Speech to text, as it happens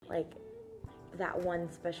like that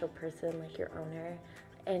one special person, like your owner.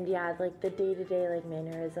 And yeah, like the day-to-day like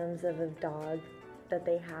mannerisms of a dog that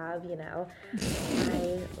they have, you know.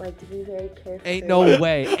 I like to be very careful. Ain't no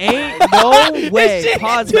way. Ain't no way.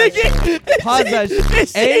 Pause that. Pause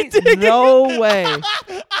that. Ain't no way.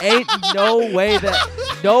 Ain't no way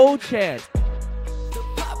that. No chance.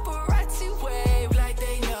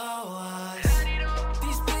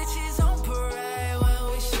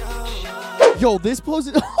 Yo, this pose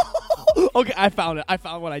is... Okay, I found it. I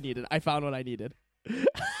found what I needed.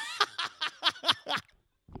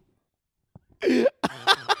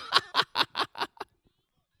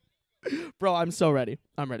 Bro, I'm so ready.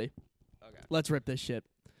 I'm ready. Okay. Let's rip this shit.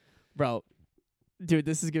 Bro, dude,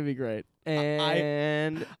 this is going to be great.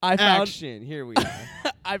 And I found action. Here we are.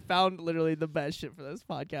 I found literally the best shit for this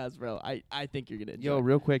podcast, bro. I think you're going to enjoy Yo, it.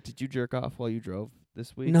 real quick, did you jerk off while you drove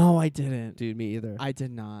this week? No, I didn't. Dude, me either. I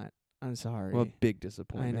did not. I'm sorry. I'm a big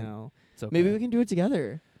disappointment. I know. It's okay. Maybe we can do it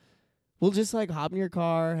together. We'll just like hop in your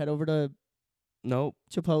car, head over to Nope.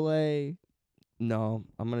 Chipotle. No,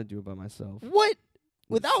 I'm going to do it by myself. What?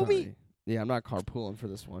 Without me? Sorry. Yeah, I'm not carpooling for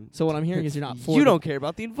this one. So what I'm hearing is you're not for You the- don't care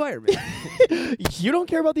about the environment. You don't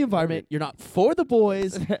care about the environment. You're not for the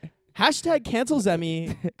boys. Hashtag cancel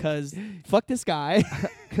Zemi, because fuck this guy.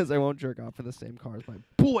 Because I won't jerk off in the same car as my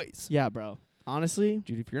boys. Yeah, bro. Honestly,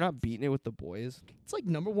 Dude, if you're not beating it with the boys, it's like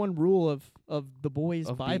number one rule of the boys'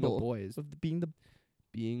 of Bible. being the boys, Of being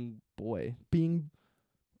being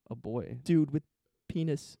a boy. dude with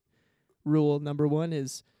penis. Rule number one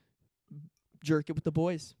is jerk it with the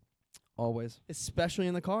boys, Always. especially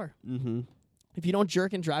in the car. Mm-hmm. If you don't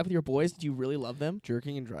jerk and drive with your boys, do you really love them?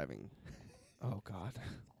 Jerking and driving. Oh, God.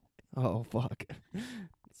 Oh, fuck.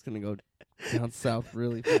 It's going to go down south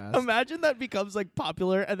really fast. Imagine that becomes like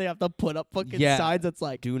popular and they have to put up fucking Yeah. signs that's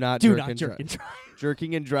like, Do not do jerk not and jerk drive. and drive.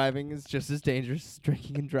 Jerking and driving is just as dangerous as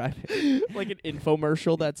drinking and driving. Like an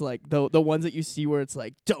infomercial that's like the ones that you see where it's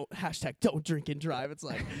like don't drink and drive. It's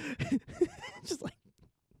like just like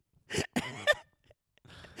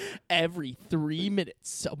every 3 minutes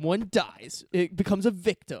someone dies. It becomes a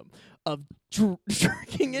victim of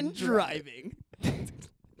drinking and driving.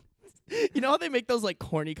 You know how they make those like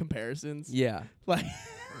corny comparisons? Yeah. Like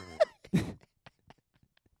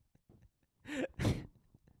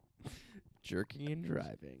Jerking and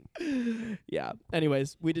driving. yeah.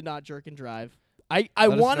 Anyways, we did not jerk and drive. I Let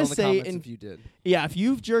us want know to in the say comments if you did. yeah, if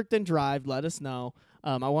you've jerked and drive, let us know.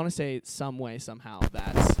 I want to say some way, somehow,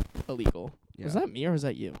 that's illegal. Yeah. Was that me or was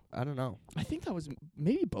that you? I don't know. I think that was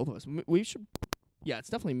maybe both of us. We should. Yeah, it's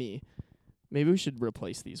definitely me. Maybe we should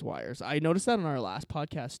replace these wires. I noticed that on our last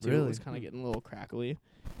podcast too. It Really? was kind of getting a little crackly.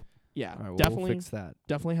 Yeah, All right, well, definitely, we'll fix that.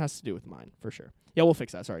 definitely has to do with mine for sure. Yeah, we'll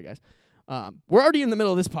fix that. Sorry, guys. We're already in the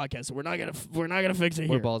middle of this podcast, so we're not gonna fix it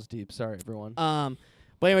We're here. balls deep. Sorry, everyone.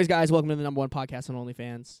 But anyways, guys, welcome to the #1 podcast on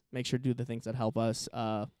OnlyFans. Make sure to do the things that help us.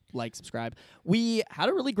 Like, subscribe. We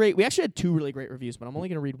actually had 2 really great reviews, but I'm only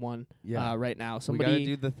gonna read one Yeah. right now. We gotta Somebody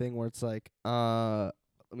do the thing where it's like, let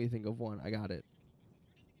me think of one. I got it.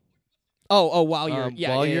 while you're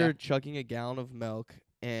while yeah. you're chugging a gallon of milk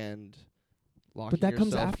and locking But that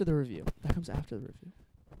comes yourself- after the review.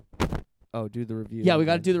 Oh, do the review. Yeah, we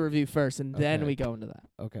got to okay. do the review first, and then Okay. we go into that.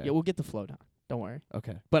 Okay. Yeah, we'll get the flow down. Don't worry.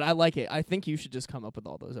 Okay. But I like it. I think you should just come up with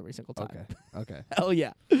all those every single time. Okay. Okay. Hell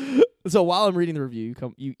yeah. So while I'm reading the review,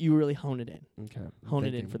 you really hone it in. Okay. I'm Hone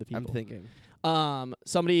it in thinking. for the I'm people. thinking.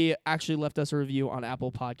 Somebody actually left us a review on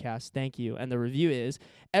Apple Podcasts. Thank you. And the review is,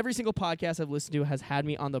 every single podcast I've listened to has had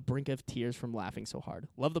me on the brink of tears from laughing so hard.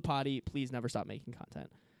 Love the potty. Please never stop making content.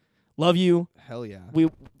 Love you. Hell yeah. We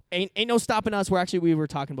ain't no stopping us. We were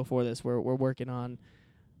talking before this. We're working on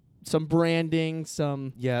some branding,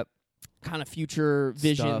 some Yep. kind of future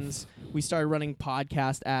visions. We started running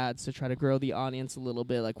podcast ads to try to grow the audience a little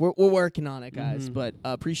bit. Like we're working on it, guys. Mhm. But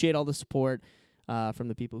appreciate all the support from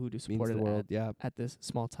the people who do Means support the it world. Yeah. at this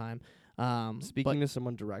small time. Speaking to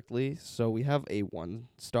someone directly, so we have a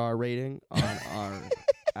 1-star rating on our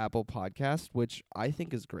Apple podcast, which I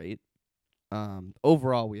think is great.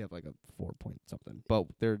 Overall, we have like a 4 point something, but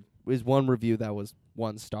there is one review that was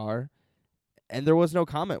 1 star, and there was no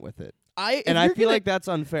comment with it. I feel like that's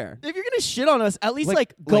unfair. if you're gonna shit on us, at least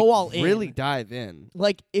like go all in. Really dive in.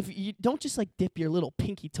 Like if you don't just like dip your little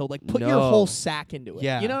pinky toe, like put your No. whole sack into it.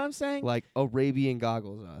 Yeah. You know what I'm saying? Like Arabian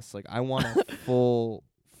goggles us. Like I want a full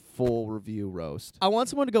review roast. I want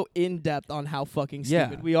someone to go in depth on how fucking Yeah.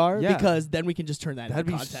 stupid we are, Yeah. because then we can just turn that That'd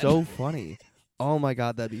into be content. so funny. Oh my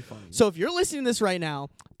god, that'd be funny. So if you're listening to this right now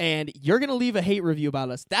and you're gonna leave a hate review about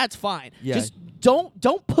us, that's fine. Yeah. Just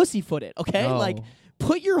don't pussyfoot it, okay? No. Like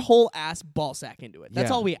put your whole ass ball sack into it. That's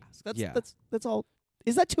Yeah. all we ask. Yeah. That's all.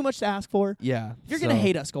 is that too much to ask for? Yeah. If you're gonna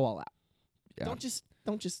hate us, go all out. Yeah. Don't just.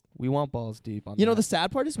 We want balls deep on You know, that. the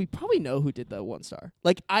sad part is we probably know who did the 1 star.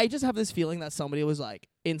 Like, I just have this feeling that somebody was like,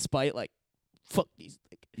 in spite, like, fuck these.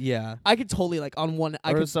 Like, Yeah. I could totally like on one.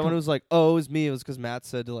 I Or could someone who's like, oh, it was me. It was because Matt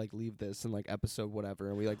said to like leave this in like episode whatever,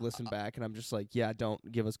 and we like listen back, and I'm just like, yeah,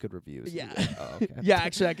 don't give us good reviews. And Yeah. you're like, oh, okay. Yeah,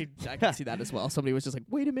 actually, I could see that as well. Somebody was just like,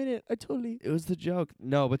 wait a minute, I totally. It was the joke.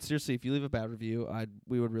 No, but seriously, if you leave a bad review,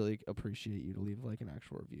 we would really appreciate you to leave like an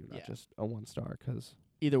actual review, not Yeah. just a 1 star. Because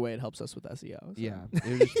Either way, it helps us with SEO. So. yeah, it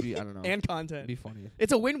would just be I don't know, And it'd content. be funny.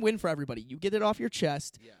 It's a win-win for everybody. You get it off your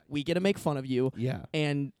chest. Yeah. We get to make fun of you. Yeah.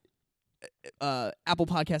 And Apple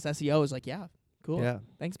Podcast SEO is like, yeah, cool. Yeah.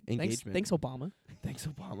 Thanks, Engagement. thanks, Obama. Thanks,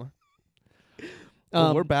 Obama. Well,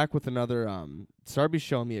 Um, we're back with another. Sarby's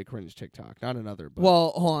showing me a cringe TikTok, not another. But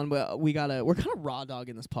Well, hold on. We're kind of raw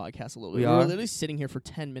dogging this podcast a little bit. We We're are? literally sitting here for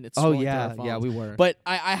 10 minutes. oh scrolling through yeah, our phones. yeah, we were. But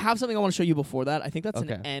I have something I want to show you before that. I think that's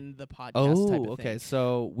Okay. an end the podcast type of okay. thing.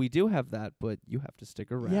 So we do have that, but you have to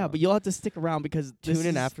stick around. Yeah, but you'll have to stick around because this tune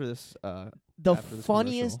in is after this. the after this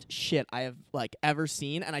funniest shit I have like ever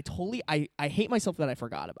seen, and I hate myself that I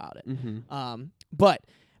forgot about it. Mm-hmm. But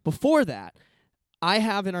before that, I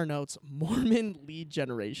have in our notes Mormon lead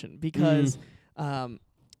generation because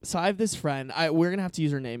so I have this friend. We're gonna have to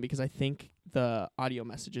use her name because I think the audio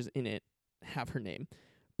messages in it have her name,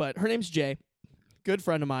 but her name's Jay, good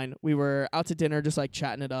friend of mine. We were out to dinner, just like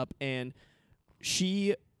chatting it up, and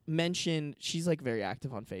she mentioned she's like very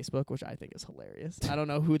active on Facebook, which I think is hilarious. I don't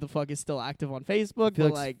know who the fuck is still active on Facebook,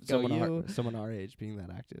 but like go you. someone our age being that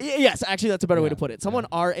active. Yes, actually, that's a better way to Yeah, put it. Someone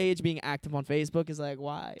our age being active on Facebook is like,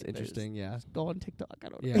 why? It's interesting. Yeah. Go on TikTok. I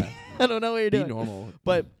don't know. Yeah. I don't know what you're Be doing. normal.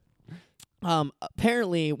 But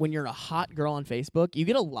apparently, when you're a hot girl on Facebook, you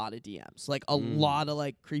get a lot of DMs, like a lot of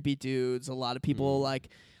like creepy dudes, a lot of people like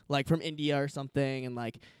from India or something, and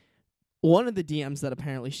like one of the DMs that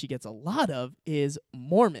apparently she gets a lot of is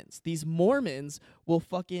Mormons. These Mormons will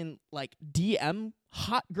fucking like DM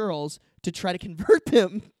hot girls to try to convert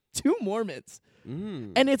them to Mormons,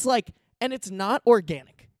 and it's like, and it's not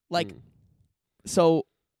organic, like so.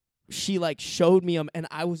 She like showed me them, and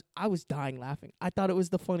I was dying laughing. I thought it was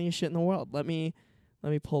the funniest shit in the world. Let me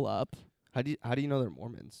pull up. How do you know they're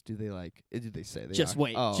Mormons? Do they like? Do they say they Just are?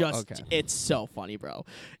 wait. Oh, just okay. it's so funny, bro.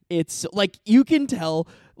 It's like you can tell.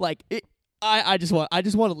 Like it. I just want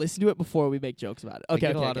to listen to it before we make jokes about it. Okay.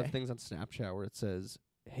 I get okay, a lot okay. of things on Snapchat where it says,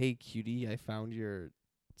 "Hey cutie, I found your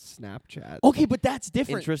Snapchat. Okay, but that's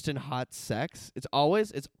different. Interest in hot sex. It's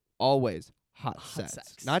always hot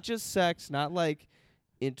sex. Not just sex. Not like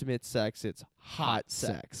intimate sex. It's hot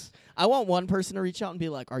sex. I want one person to reach out and be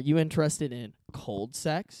like, "Are you interested in cold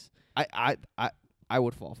sex?" I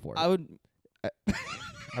would fall for it. I would.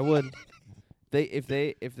 I would. If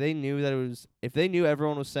they knew that it was, if they knew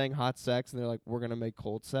everyone was saying hot sex and they're like, we're gonna make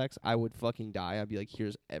cold sex, I would fucking die. I'd be like,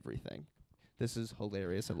 here's everything. This is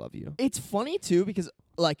hilarious. I love you. It's funny too because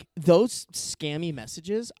like those scammy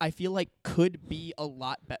messages, I feel like could be a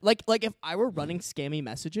lot better. Like if I were running scammy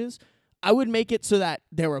messages, I would make it so that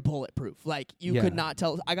they were bulletproof. Like you could not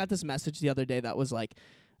tell. I got this message the other day that was like,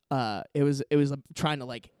 it was trying to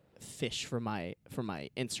like fish for my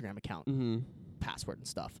Instagram account password and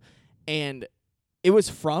stuff, and it was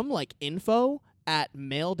from like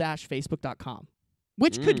info@mail-facebook.com,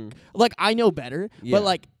 which could like I know better, but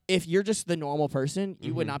like if you're just the normal person,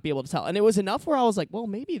 you would not be able to tell. And it was enough where I was like, well,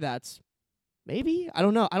 maybe I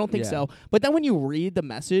don't know. I don't think so. But then when you read the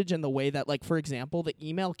message and the way that, like, for example, the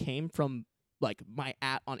email came from, like, my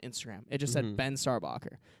 @ on Instagram. It just said Ben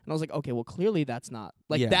Starbacher. And I was like, okay, well, clearly that's not.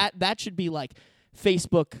 Like, that should be, like,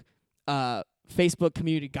 Facebook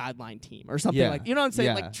community guideline team or something like, you know what I'm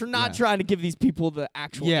saying? Yeah. Like, not trying to give these people the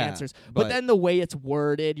actual answers. But then the way it's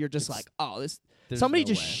worded, you're just like, oh, somebody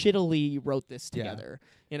just shittily wrote this together,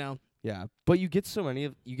 you know? Yeah. But you get so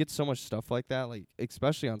much stuff like that, like,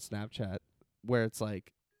 especially on Snapchat, where it's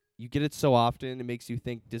like you get it so often it makes you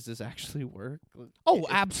think, does this actually work? Oh,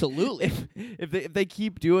 absolutely. If they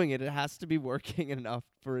keep doing it, it has to be working enough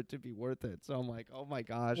for it to be worth it. So I'm like, oh my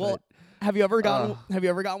gosh. Well, have you ever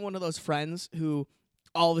gotten one of those friends who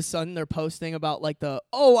all of a sudden they're posting about like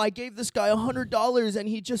I gave this guy $100 and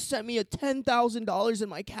he just sent me a $10,000 in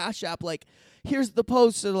my Cash App, like here's the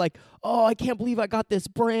post. They're like, oh, I can't believe I got this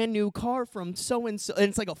brand new car from so and so, and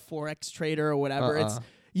it's like a Forex trader or whatever.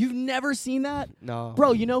 You've never seen that? No.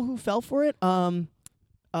 Bro, you know who fell for it? Our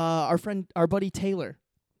buddy Taylor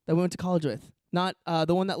that we went to college with. Not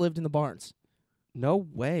the one that lived in the Barnes. No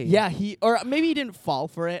way. Yeah, or maybe he didn't fall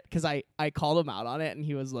for it because I called him out on it and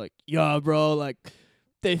he was like, yeah, bro, like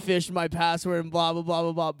they fished my password and blah, blah, blah,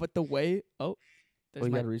 blah, blah. But the way, we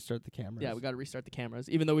got to restart the cameras. Yeah, we got to restart the cameras,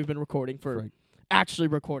 even though we've been recording for actually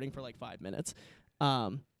recording for like 5 minutes.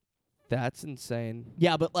 That's insane.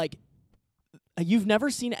 Yeah, but like, you've never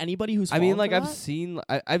seen anybody who's. I mean, fallen like for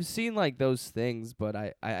I've seen like those things, but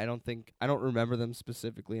I don't remember them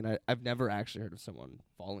specifically, and I've never actually heard of someone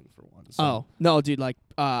falling for one. So. Oh no, dude! Like,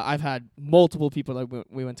 I've had multiple people that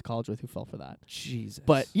we went to college with who fell for that. Jesus.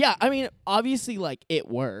 But yeah, I mean, obviously, like it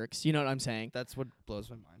works. You know what I'm saying? That's what blows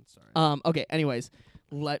my mind. Sorry. Okay. Anyways,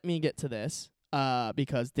 let me get to this.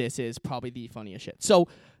 Because this is probably the funniest shit. So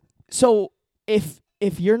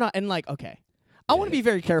if you're not, and like, okay, I want to be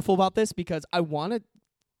very careful about this because I want to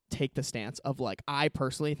take the stance of like, I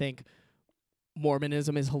personally think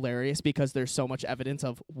Mormonism is hilarious because there's so much evidence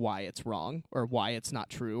of why it's wrong or why it's not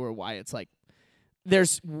true or why it's like,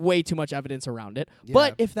 there's way too much evidence around it. Yeah.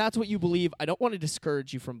 But if that's what you believe, I don't want to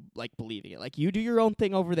discourage you from like believing it. Like, you do your own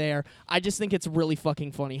thing over there. I just think it's really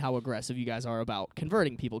fucking funny how aggressive you guys are about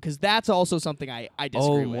converting people, because that's also something I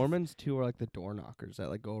disagree with. Mormons too are like the door knockers that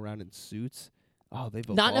like go around in suits. Oh, they've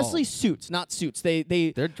Not necessarily evolved. not suits.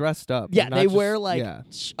 They're dressed up. yeah, They're they not just- wear like yeah.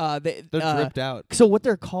 they're They're dripped out. So what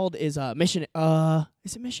they're called is mission.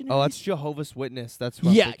 Is it missionaries? Oh, that's Jehovah's Witness. That's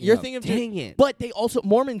what yeah. You're of. thinking of Dang it. But they also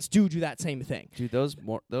Mormons do that same thing. Dude, those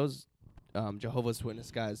Jehovah's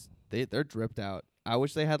Witness guys, they're dripped out. I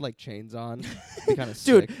wish they had like chains on. Kind of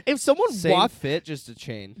Dude, sick. if someone Same walked fit, just a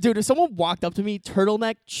chain. Dude, if someone walked up to me,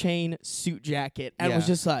 turtleneck, chain, suit jacket, and was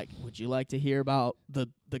Yeah. just like, "Would you like to hear about the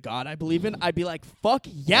God I believe in?" I'd be like, "Fuck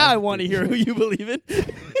yeah, I want to hear who you believe in."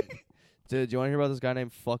 Dude, do you want to hear about this guy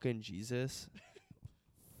named fucking Jesus?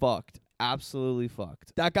 Fucked. Absolutely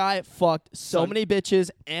fucked. That guy fucked so Son- many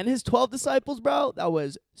bitches and his 12 disciples, bro. That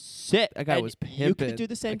was sick. That guy And was pimping. You could do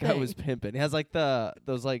the same that guy thing. was pimping. He has like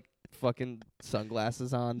those like fucking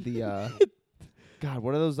sunglasses on. The God,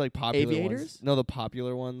 what are those like popular Aviators? ones? No, the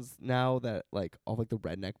popular ones now that like all like the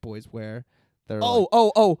redneck boys wear. They're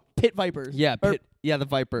Oh, pit vipers. yeah, Or- the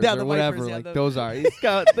Vipers Yeah, or the whatever. Vipers, yeah, like the- those are. They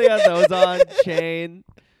got those on, chain,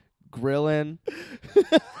 grilling.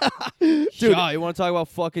 Dude, Shaw, you want to talk about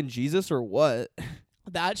fucking Jesus or what?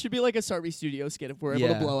 that should be like a Sarby Studio skit if we're able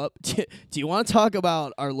Yeah. to blow up. Do you want to talk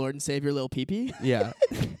about our Lord and Savior Lil Peepee? Yeah.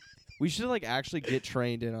 We should like actually get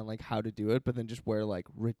trained in on like how to do it, but then just wear like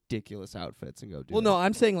ridiculous outfits and go do Well, it. no,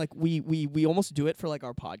 I'm saying like we almost do it for like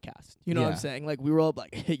our podcast. You know what I'm Yeah. saying? Like we were all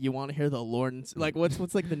like, hey, you want to hear the Lord and like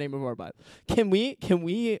what's like the name of our Bible? Can we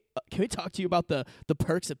talk to you about the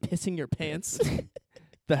perks of pissing your pants?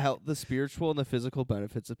 The spiritual and the physical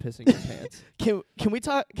benefits of pissing your pants. Can we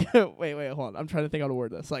talk? Wait, hold on. I'm trying to think how to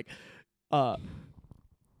word this. Like,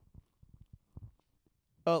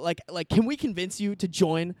 like can we convince you to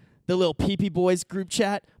join the little PP Boys group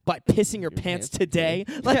chat by pissing your pants today?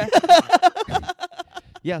 Like,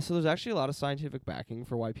 Yeah, so there's actually a lot of scientific backing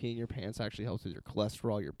for why peeing your pants actually helps with your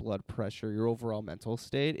cholesterol, your blood pressure, your overall mental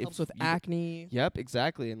state. helps If with you- acne. Yep,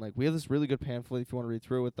 exactly. And like we have this really good pamphlet if you want to read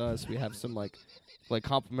through it with us. We have some like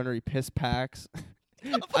complimentary piss packs.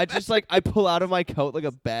 I pull out of my coat like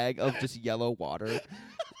a bag of just yellow water.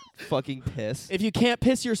 Fucking piss. If you can't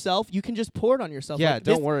piss yourself, you can just pour it on yourself. Yeah, Like,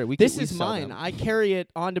 don't this, worry. We This we is sell mine. them. I carry it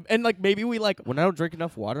on to, and like maybe we like, When I don't drink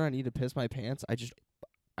enough water, I need to piss my pants.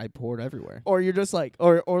 I pour it everywhere. or you're just like,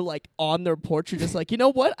 or like on their porch, you're just like, you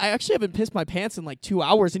know what? I actually haven't pissed my pants in like 2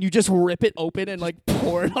 hours, and you just rip it open and like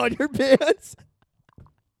pour it on your pants.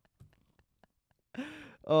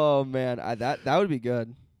 Oh man, that would be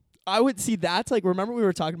good. I would see that's like, remember we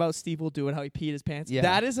were talking about Steve will do it, how he peed his pants? Yeah.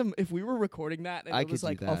 That is, if we were recording that and I it was could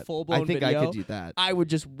like do a that. full blown I think video, I could do that. I would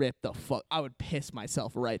just rip the fuck. I would piss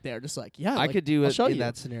myself right there, just like, yeah. I like, could do I'll it show in you.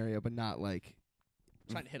 that scenario, but not like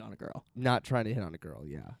Trying to hit on a girl. not trying to hit on a girl.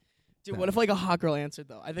 Yeah, Dude, No. what if like a hot girl answered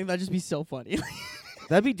though? I think that'd just be so funny.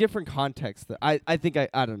 that'd be different context. I think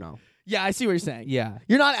I don't know. Yeah, I see what you're saying. Yeah,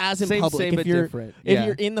 You're not as in same public same if but you're different. if yeah.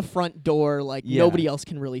 you're in the front door, like Yeah. nobody else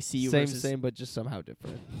can really see you. same versus, same but just somehow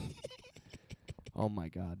different. Oh my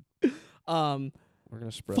god, we're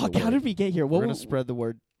gonna spread. Fuck, the word. how did we get here? We're What gonna was, spread the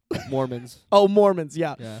word. Mormons. Oh, Mormons,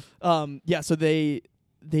 yeah. Yeah. Yeah, so they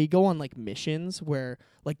go on like missions where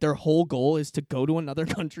like their whole goal is to go to another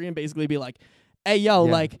country and basically be like, "Hey, yo,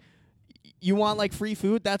 Yeah. like you want like free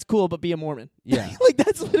food? That's cool, but be a Mormon." Yeah. Like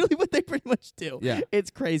that's literally what they pretty much do. Yeah. It's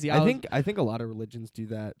crazy. I think a lot of religions do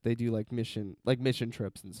that. They do like mission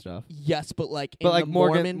trips and stuff. yes, but like But in like the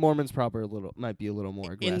Mormon Mormons probably might be a little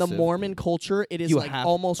more aggressive. in the Mormon culture, it is You like have-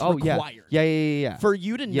 almost oh, yeah. required. Yeah. For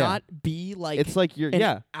you to Yeah. not be like It's like you're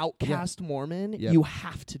an outcast Mormon, Yep. you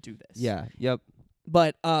have to do this. Yeah. Yep.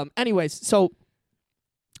 But anyways, so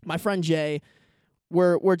my friend Jay,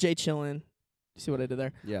 we're Jay chillin'. See what I did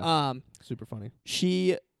there? Yeah. Um, Super funny.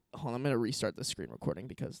 she hold on, I'm going to restart the screen recording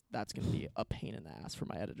because that's going to be a pain in the ass for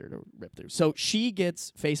my editor to rip through. So she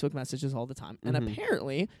gets Facebook messages all the time. And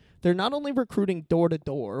apparently, they're not only recruiting door to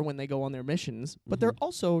door when they go on their missions, but they're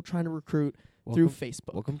also trying to recruit through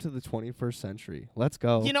Facebook. Welcome to the 21st century. Let's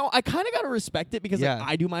go. You know, I kind of got to respect it because like,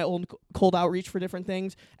 I do my own cold outreach for different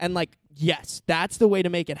things. And like, yes, that's the way to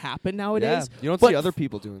make it happen nowadays. You don't see other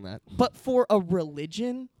people doing that. But for a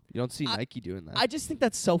religion, you don't see Nike doing that. I just think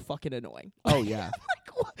that's so fucking annoying. Oh yeah.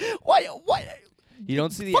 Why? You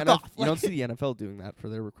don't see the Fuck off. you don't see the NFL doing that for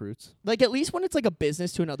their recruits. Like, at least when it's like a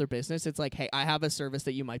business to another business, it's like, hey, I have a service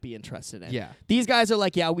that you might be interested in. Yeah. These guys are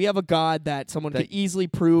like, yeah, we have a God that someone could easily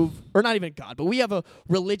prove, or not even God, but we have a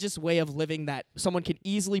religious way of living that someone can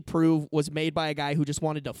easily prove was made by a guy who just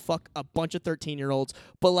wanted to fuck a bunch of 13-year-olds.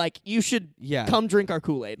 But like, you should come drink our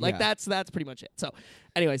Kool-Aid. Like, that's pretty much it. So,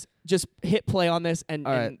 anyways, just hit play on this,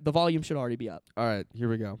 and the volume should already be up. All right, here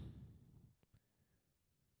we go.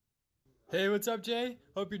 Hey, what's up, Jay?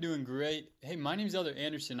 Hope you're doing great. Hey, my name's Elder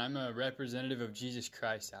Anderson. I'm a representative of Jesus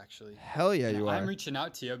Christ, actually. Hell yeah, you are. I'm reaching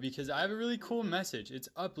out to you because I have a really cool message. It's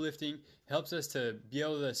uplifting, helps us to be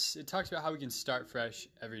able to, it talks about how we can start fresh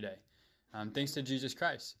every day. Thanks to Jesus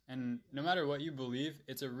Christ. And no matter what you believe,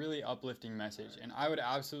 it's a really uplifting message. And I would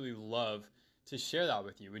absolutely love to share that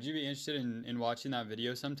with you. Would you be interested in watching that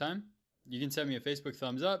video sometime? You can send me a Facebook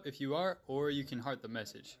thumbs up if you are, or you can heart the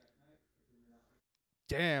message.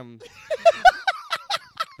 Damn.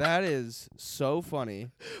 That is so funny.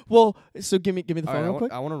 Well, so give me the phone real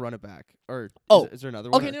quick. I want to run it back. Or is there another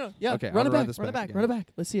one? Okay, no. Yeah. Okay, run it back. again. Run it back.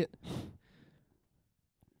 Let's see it.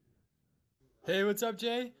 Hey, what's up,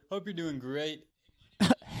 Jay? Hope you're doing great.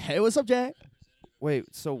 Hey, what's up, Jay?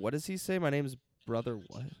 Wait, so what does he say? My name's brother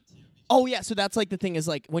what? Oh yeah, so that's like the thing is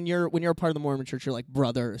like when you're a part of the Mormon church, you're like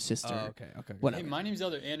brother or sister. Oh, okay. Whatever. Hey, my name's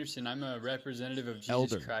Elder Anderson. I'm a representative of Jesus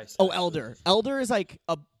Elder. Christ. Oh, elder. Elder is like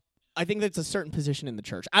I think that's a certain position in the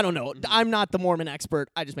church. I don't know. I'm not the Mormon expert.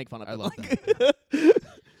 I just make fun of it. I love that.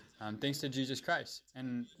 Thanks to Jesus Christ.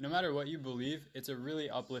 And no matter what you believe, it's a really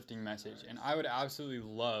uplifting message. And I would absolutely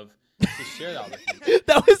love to share that with you.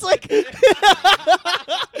 That was like it's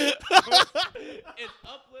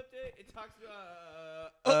uplifting. It talks about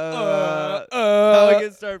how we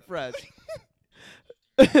can start fresh.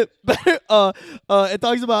 It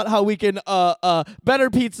talks about how we can better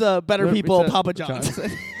pizza, better people, pizza, Papa John's.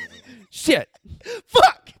 Shit.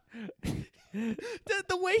 Fuck.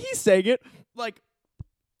 The way he's saying it, like,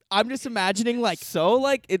 I'm just imagining like so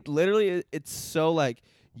like it literally it's so like,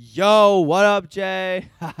 yo, what up, Jay?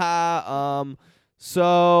 Haha.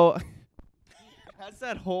 So it has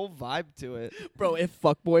that whole vibe to it. Bro, if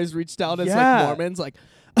fuckboys reached out as like Mormons, like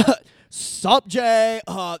sup, Jay?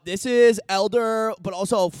 This is Elder, but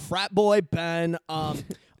also frat boy Ben.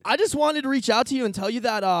 I just wanted to reach out to you and tell you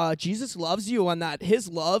that Jesus loves you and that his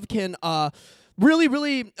love can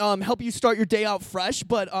really help you start your day out fresh,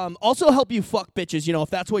 but also help you fuck bitches, you know, if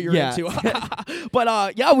that's what you're into.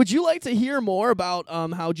 But yeah, would you like to hear more about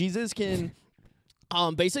how Jesus can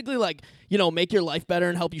basically like, you know, make your life better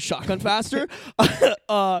and help you shotgun faster?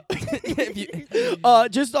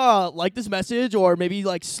 Just like this message or maybe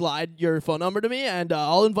like slide your phone number to me and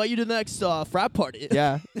I'll invite you to the next frat party.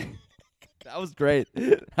 Yeah. That was great.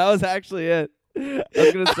 That was actually it. I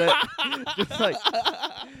was gonna say, just like,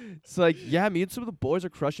 it's like, yeah, me and some of the boys are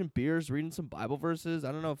crushing beers, reading some Bible verses.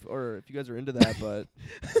 I don't know if you guys are into that, but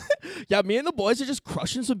yeah, me and the boys are just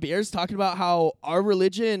crushing some beers, talking about how our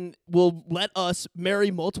religion will let us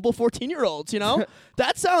marry multiple 14-year-olds. You know,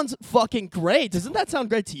 that sounds fucking great. Doesn't that sound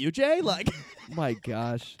great to you, Jay? Like, my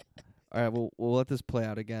gosh. All right, we'll let this play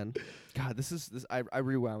out again. God, this. I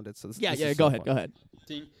rewound it, so this. Yeah, this yeah. is Go so ahead. fun. Go ahead.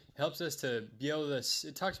 Helps us to be able to,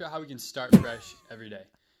 it talks about how we can start fresh every day.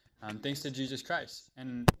 Thanks to Jesus Christ.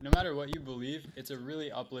 And no matter what you believe, it's a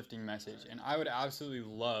really uplifting message. And I would absolutely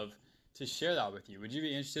love to share that with you. Would you be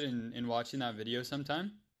interested in watching that video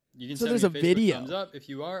sometime? You can send me a Facebook thumbs up if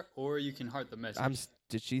you are, or you can heart the message.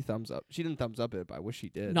 Did she thumbs up? She didn't thumbs up it, but I wish she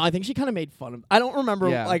did. No, I think she kind of made fun of. I don't remember.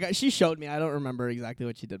 Yeah. Like she showed me. I don't remember exactly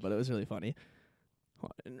what she did, but it was really funny. Oh,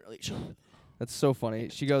 I didn't really show it. That's so funny.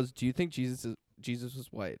 She goes, "Do you think Jesus was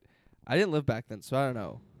white?" I didn't live back then, so I don't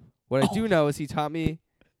know. What I do know is he taught me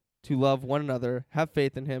to love one another, have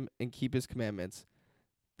faith in him, and keep his commandments.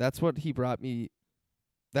 That's what has brought me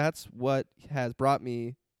the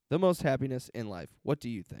most happiness in life. What do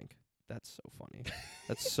you think? That's so funny.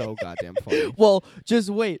 That's so goddamn funny. Well, just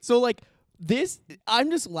wait. So like this, I'm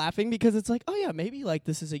just laughing because it's like, oh yeah, maybe like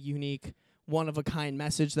this is a unique, one of a kind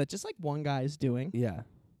message that just like one guy is doing. Yeah.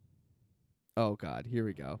 Oh God, here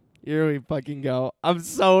we go. Here we fucking go. I'm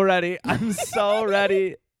so ready. I'm so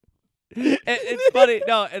ready. It's funny.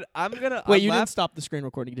 No, and I'm gonna. Wait, I'm you laugh- didn't stop the screen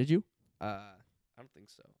recording, did you? I don't think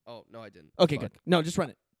so. Oh no, I didn't. Okay, Fuck. good. No, just run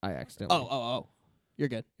it. I accidentally. Oh. You're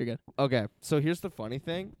good. You're good. Okay, so here's the funny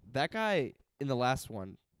thing. That guy in the last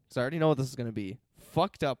one, because I already know what this is gonna be,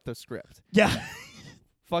 fucked up the script. Yeah.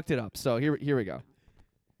 Fucked it up. So here we go.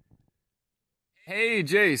 Hey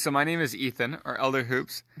Jay, so my name is Ethan, or Elder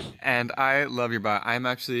Hoops, and I love your bio. I'm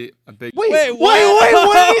actually a big. Wait, what?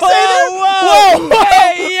 what did he say there? Whoa!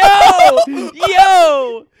 Hey,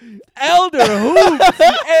 yo! Elder Hoops!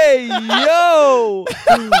 Hey, yo!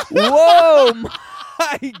 Whoa,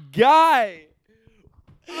 my guy!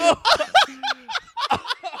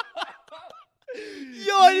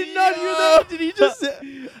 Yo, I did not hear that. Did he just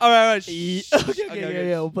say? All right. Okay,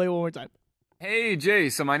 yeah. We'll play one more time. Hey Jay,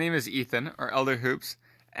 so my name is Ethan, or Elder Hoops,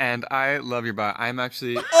 and I love your bio. I'm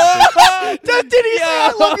actually. Did he say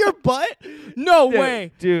I love your butt? No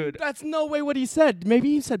way. Dude. That's no way what he said. Maybe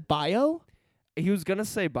he said bio? He was gonna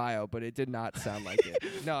say bio, but it did not sound like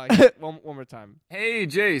it. No, one more time. Hey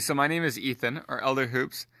Jay, so my name is Ethan, or Elder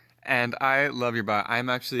Hoops, and I love your bio. I'm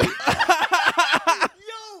actually.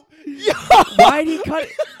 Yo. Why'd he cut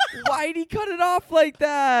it? Why'd he cut it off like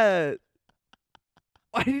that?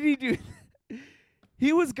 Why did he do that?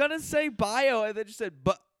 He was gonna say bio and then just said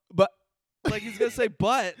but like he's gonna say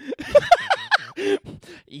but.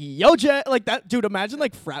 Yo, Jay. Like that, dude, imagine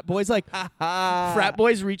like frat boys Frat frat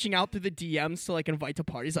boys reaching out to the DMs to like invite to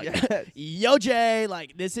parties. Like, Yes. yo, Jay,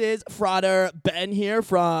 like this is Frater Ben here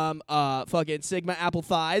from fucking Sigma Apple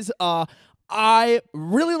Thighs. I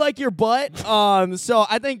really like your butt. So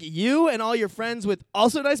I think you and all your friends with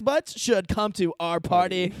also nice butts should come to our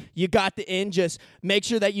party. You got the in. Just make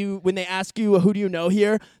sure that when they ask you who do you know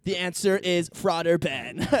here, the answer is Frater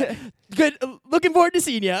Ben. Good. Looking forward to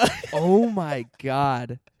seeing ya. Oh my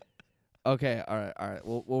god. Okay, all right.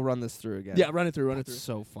 We'll run this through again. Yeah, run it through. It's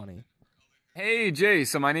so funny. Hey Jay,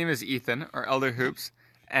 so my name is Ethan, or Elder Hoops,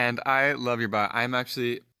 and I love your bio. I'm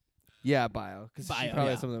actually. Yeah, bio. Because she Bio, probably yeah.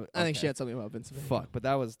 had something. I think okay. she had something about Vincent. Fuck, but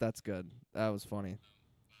that's good. That was funny.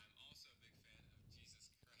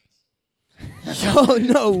 Yo,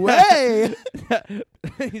 no way.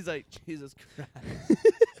 He's like, Jesus Christ.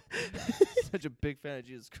 Such a big fan of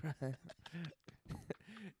Jesus Christ.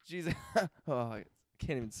 Jesus. Oh, I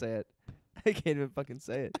can't even say it. I can't even fucking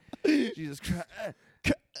say it. Jesus Christ.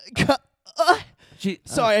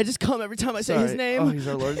 Sorry, I just come every time I say his Sorry. name. Oh, he's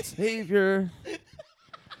our Lord and Savior.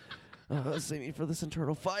 Save me for this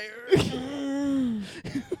eternal fire.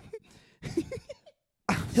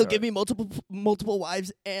 He'll give me multiple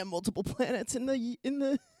wives and multiple planets in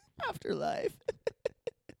the afterlife.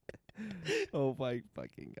 Oh my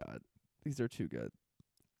fucking god. These are too good.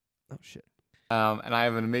 Oh shit. And I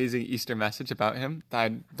have an amazing Easter message about him that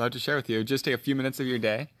I'd love to share with you. Just take a few minutes of your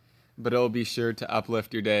day, but it'll be sure to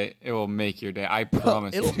uplift your day. It will make your day. I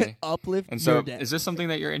promise you, It'll Jay. uplift And so, your day. is this something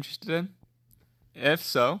that you're interested in? If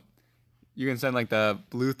so, you can send like the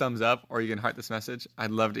blue thumbs up, or you can heart this message.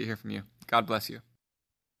 I'd love to hear from you. God bless you.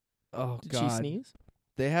 Oh Did god. she sneeze?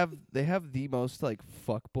 They have the most like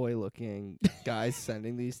fuckboy looking guys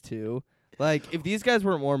sending these too. Like if these guys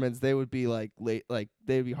weren't Mormons, they would be like they'd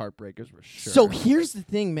be heartbreakers for sure. So here's the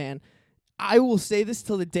thing, man. I will say this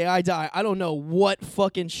till the day I die. I don't know what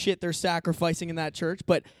fucking shit they're sacrificing in that church,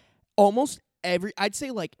 but almost I'd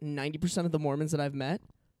say like 90% of the Mormons that I've met,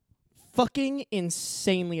 fucking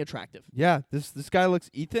insanely attractive. yeah, this guy looks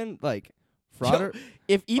Ethan like Frater.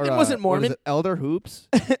 If Ethan or, wasn't what is Mormon, it, Elder Hoops.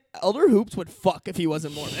 Elder Hoops would fuck if he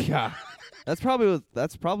wasn't Mormon. Yeah, that's probably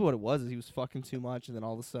what it was. Is he was fucking too much, and then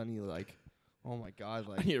all of a sudden he like, oh my god,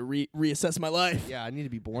 I like need to reassess my life. yeah, I need to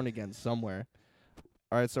be born again somewhere.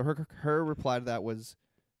 All right, so her reply to that was,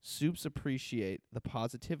 "Soups appreciate the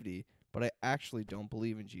positivity, but I actually don't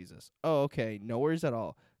believe in Jesus." Oh, okay, no worries at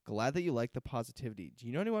all. Glad that you like the positivity. Do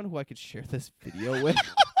you know anyone who I could share this video with?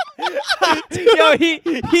 Yo,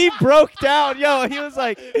 he broke down. Yo, he was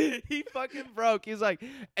like, he fucking broke. He was like,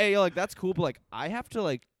 hey, yo, like that's cool, but like I have to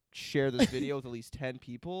like share this video with at least 10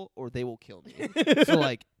 people or they will kill me. So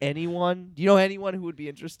like anyone, do you know anyone who would be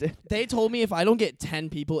interested? They told me if I don't get 10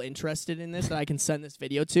 people interested in this that I can send this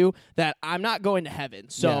video to, that I'm not going to heaven.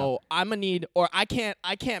 So I'm gonna need, or I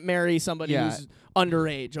can't marry somebody who's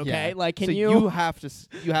underage. Okay, Yeah. like can so you have to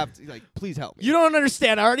like please help me. You don't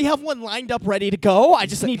understand. I already have one lined up ready to go. I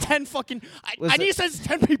just need 10 fucking. I need to send this to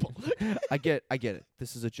 10 people. I get it.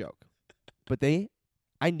 This is a joke, but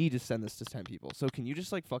I need to send this to 10 people. So can you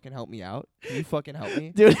just like fucking help me out? Can you fucking help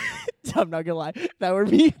me? Dude, I'm not gonna lie. If that were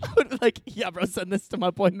me, I would be like, yeah, bro, send this to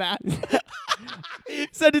my boy Matt.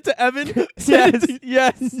 Send it to Evan.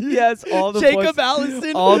 Yes. All the Jacob boys,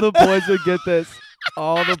 Allison. all the boys would get this.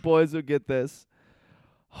 All the boys would get this.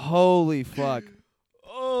 Holy fuck.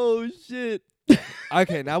 Oh shit.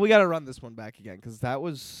 Okay, now we gotta run this one back again because that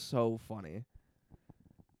was so funny.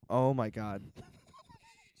 Oh my god.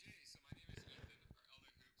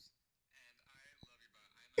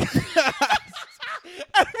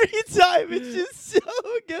 Every time it's just so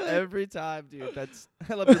good. Every time, dude. That's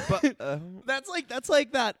I love your butt. That's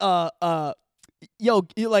like that. Yo,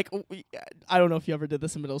 you like. I don't know if you ever did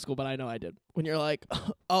this in middle school, but I know I did. When you're like,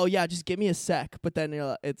 oh yeah, just give me a sec, but then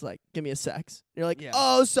it's like, give me a sex. You're like, Yeah.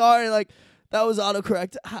 oh sorry, like that was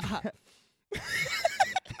autocorrect.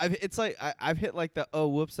 It's like I've hit like the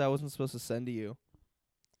whoops, I wasn't supposed to send to you.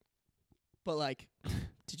 But like,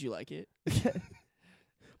 did you like it?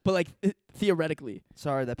 But like theoretically,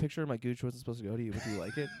 Sorry, that picture of my gooch wasn't supposed to go to you, but do you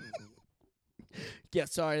like it? yeah.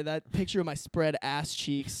 Sorry, that picture of my spread ass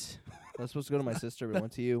cheeks. I was supposed to go to my sister, but it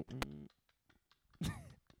went to you.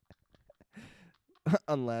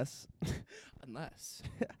 Unless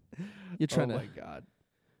you're trying oh to my god.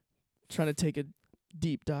 take a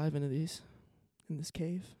deep dive into these in this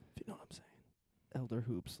cave. If you know what I'm saying. Elder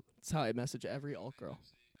hoops. That's how I message every alt girl.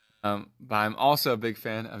 But I'm also a big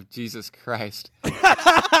fan of Jesus Christ.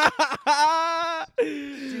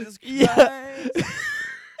 Jesus Christ. Yeah.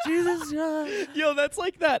 Jesus Christ. Yo, that's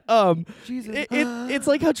like that. Jesus. It's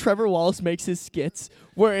like how Trevor Wallace makes his skits,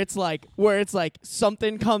 where it's like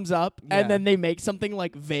something comes up Yeah. and then they make something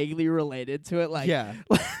like vaguely related to it. Like, yeah.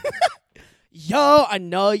 yo, I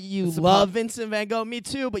know you It's a love Vincent Van Gogh, me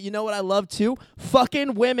too, but you know what I love too?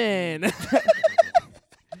 Fucking women.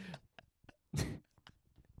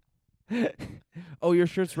 Oh, your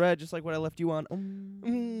shirt's red, just like what I left you on.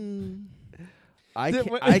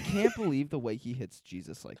 I can't believe the way he hits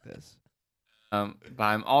Jesus like this. But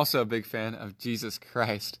I'm also a big fan of Jesus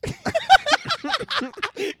Christ.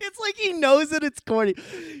 It's like he knows that it's corny.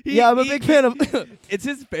 Yeah, I'm a big fan of. It's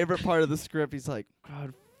his favorite part of the script. He's like,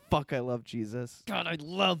 God, fuck, I love Jesus. God, I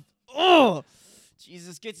love. Oh,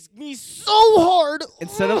 Jesus gets me so hard.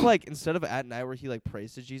 Instead of at night where he like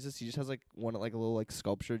prays to Jesus, he just has like a little like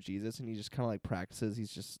sculpture of Jesus, and he just kind of like practices.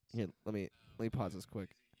 He's just here. Let me pause this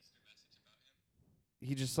quick.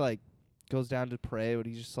 He just like goes down to pray, but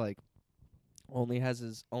he just like only has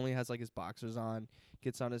like his boxers on.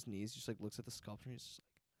 Gets on his knees, just like looks at the sculpture. And he's just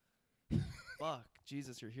like, "Fuck,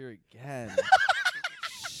 Jesus, you're here again."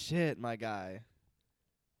 Shit, my guy.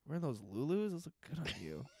 Wearing those Lulus, those look good on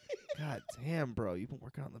you. God damn, bro, you've been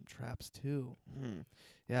working on them traps too.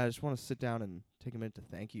 Yeah, I just want to sit down and take a minute to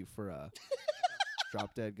thank you for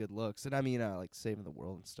drop dead good looks, and I mean like saving the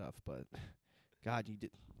world and stuff. But God, you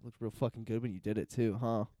looked real fucking good when you did it too,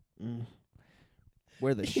 huh?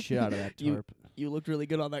 Wear the shit out of that tarp. You looked really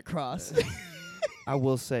good on that cross. I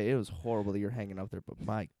will say it was horrible that you're hanging out there, but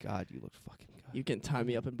my God, you looked fucking good. You can tie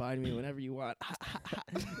me up and bind me whenever you want.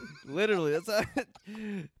 Literally, that's a.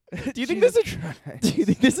 Do you think this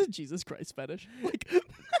is a Jesus Christ fetish? Like,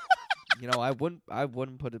 you know, I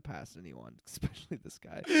wouldn't put it past anyone, especially this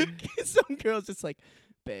guy. some girl's just like,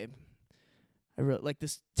 babe, I really like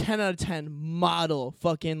this 10 out of 10 model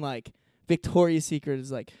fucking like Victoria's Secret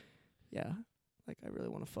is like, yeah, like I really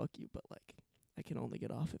want to fuck you, but like I can only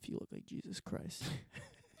get off if you look like Jesus Christ.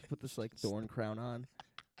 Put this like thorn crown on.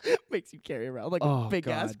 Makes you carry around like Oh, a big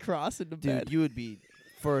ass God. cross in the Dude, bed. you would be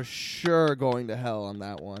for sure going to hell on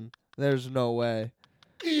that one. There's no way.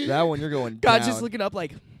 That one you're going God, down. just looking up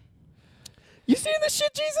like, you seeing this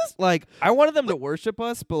shit, Jesus? Like, I wanted them to worship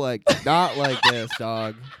us, but like not like this,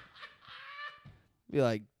 dog. Be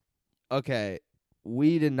like, okay,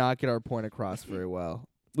 we did not get our point across very well.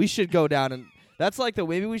 We should go down and that's like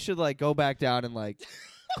maybe we should like go back down and like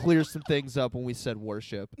clear some things up when we said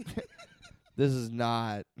worship. This is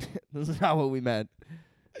not what we meant.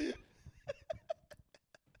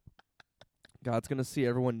 God's gonna see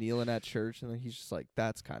everyone kneeling at church, and then he's just like,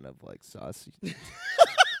 "That's kind of like sus."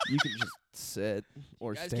 You can just sit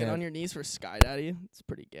or You guys stand. get on your knees for Sky Daddy? It's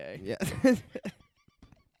pretty gay. Yeah.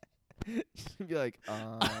 Just be like,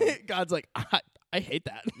 God's like, I hate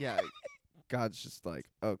that. yeah. God's just like,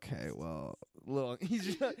 okay, well,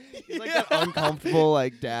 he's like that uncomfortable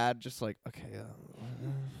like dad, just like, okay.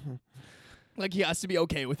 Like he has to be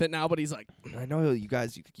okay with it now, but he's like, I know you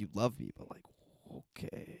guys, you think you love me, but like,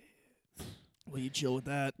 okay, will you chill with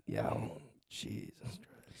that? yeah, Jesus Christ.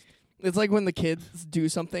 It's like when the kids do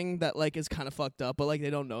something that like is kind of fucked up, but like they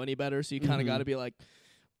don't know any better, so you kind of got to be like,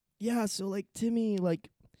 yeah, so like Timmy, like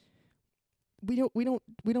we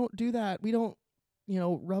don't do that. We don't,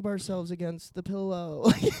 rub ourselves against the pillow.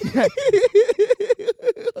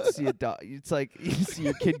 See a dog. It's like you see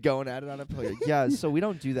your kid going at it on a pillow. Yeah, so we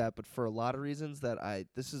don't do that, but for a lot of reasons that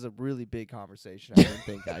this is a really big conversation I don't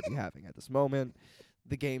think I'd be having at this moment.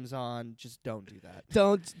 the game's on. Just don't do that.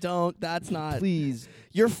 Don't. That's not. Please.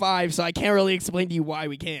 You're 5, so I can't really explain to you why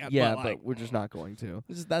we can't. Yeah, but, like, but we're just not going to.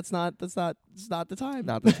 that's not the time.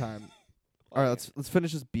 Not the time. All right, let's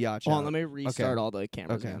finish this biatch. Hold on, out. let me restart all the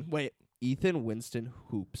cameras Okay. again. Wait. Ethan Winston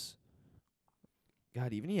Hoops.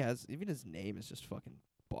 God, even his name is just fucking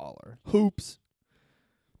baller. Hoops.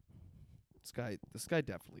 This guy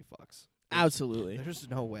definitely fucks. Absolutely. There's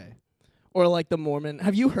no way. Or like the Mormon.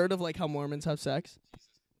 Have you heard of like how Mormons have sex?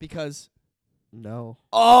 Because No.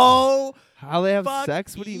 oh, How they have fuck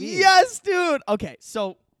sex? What do you mean? yes, dude. Okay,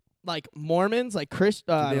 so like Mormons, like Do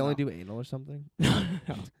they only do anal or something? No.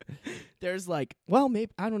 There's like, well,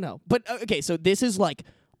 maybe I don't know, but okay. So this is like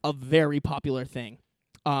a very popular thing,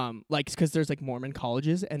 like because there's like Mormon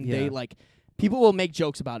colleges, and they Yeah. like people will make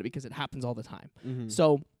jokes about it because it happens all the time. Mm-hmm.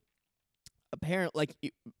 So apparently,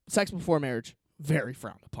 like sex before marriage, very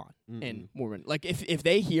frowned upon in Mormon. Like if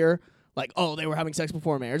they hear like, oh, they were having sex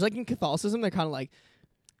before marriage, like in Catholicism, they're kind of like,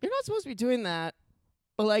 you're not supposed to be doing that,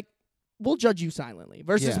 but like we'll judge you silently.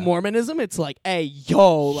 Versus Yeah. Mormonism, it's like, hey,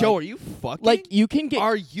 yo, Yo, like, are you fucking? like you can get.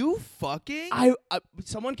 Are you fucking? I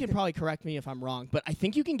someone can probably correct me if I'm wrong, but I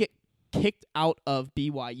think you can get kicked out of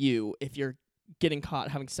BYU if you're getting caught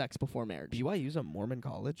having sex before marriage. BYU's a Mormon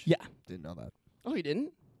college? Yeah. Didn't know that. Oh, you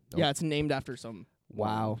didn't? Nope. Yeah, it's named after some.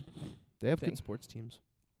 Wow. They have thing. good sports teams.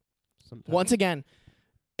 Sometimes. Once again,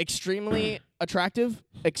 extremely attractive,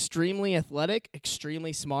 extremely athletic,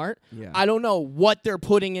 extremely smart. Yeah. I don't know what they're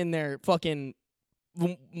putting in their fucking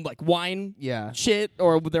like wine yeah. shit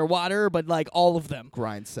or their water, but like all of them.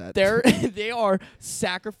 Grind set. They are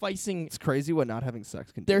sacrificing. It's crazy what not having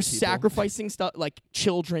sex can do. They're to people. sacrificing stuff like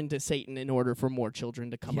children to Satan in order for more children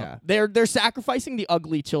to come Yeah. up. They're sacrificing the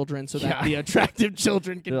ugly children so that Yeah. the attractive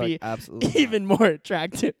children can They're be like, absolutely even more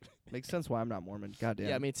attractive. Makes sense why I'm not Mormon. Goddamn.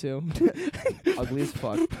 Yeah, me too. Ugly as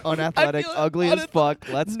fuck. Unathletic. feel it. Ugly as fuck.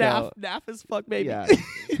 Let's go. Naff as fuck, baby. Yeah.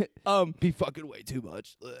 Be fucking way too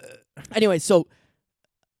much. Anyway, so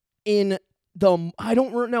in the I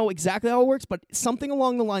don't know exactly how it works, but something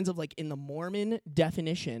along the lines of like in the Mormon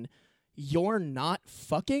definition, you're not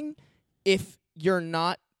fucking if you're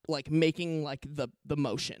not like making like the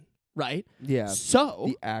motion, right? Yeah. So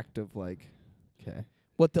The act of like. Okay.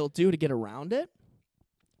 what they'll do to get around it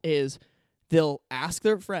is they'll ask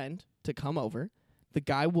their friend to come over. The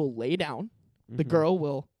guy will lay down. The girl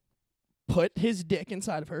will put his dick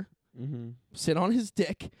inside of her, sit on his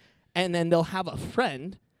dick, and then they'll have a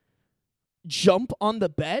friend jump on the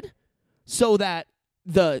bed so that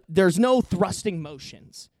there's no thrusting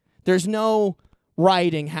motions. There's no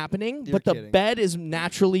riding happening, You're but the kidding. bed is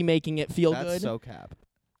naturally making it feel That's good. so cap.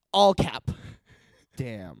 All cap.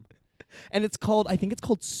 Damn. And I think it's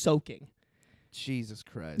called soaking. Jesus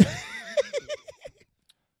Christ.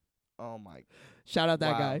 Oh my. Shout out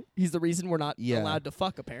that Wow. guy. He's the reason we're not Yeah. allowed to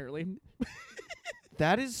fuck, apparently.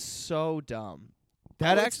 That is so dumb.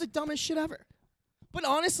 That's the dumbest shit ever. But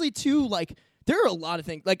honestly, too, like there are a lot of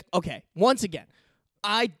things. Like, okay, once again,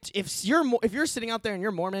 if you're sitting out there and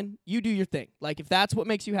you're Mormon, you do your thing. Like, if that's what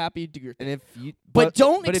makes you happy, do your thing. And if you But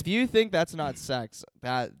don't But ex- if you think that's not sex,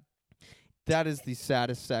 that is the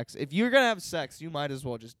saddest sex. If you're gonna have sex, you might as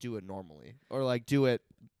well just do it normally, or like do it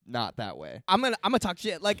not that way. I'm gonna talk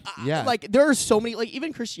shit. Like, Yeah. like there are so many. Like,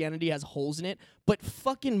 even Christianity has holes in it, but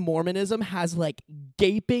fucking Mormonism has like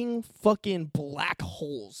gaping fucking black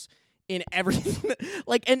holes in everything.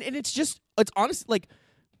 Like, and it's honest. Like,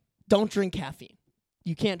 don't drink caffeine.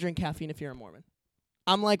 You can't drink caffeine if you're a Mormon.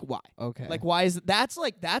 I'm like, why? Okay. Like, why is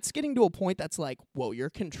that's getting to a point that's like, whoa, you're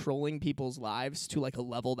controlling people's lives to like a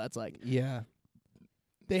level that's like Yeah.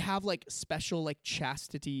 they have like special like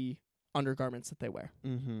chastity undergarments that they wear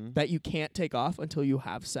Mm-hmm. that you can't take off until you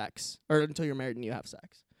have sex or until you're married and you have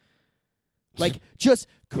sex. Like, just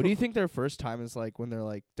What do you think their first time is like when they're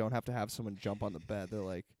like don't have to have someone jump on the bed? They're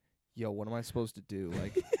like, yo, what am I supposed to do?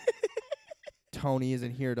 Like, Tony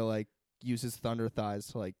isn't here to like use his thunder thighs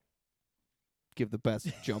to like give the best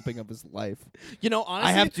jumping of his life. you know, honestly,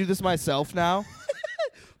 I have to do this myself now.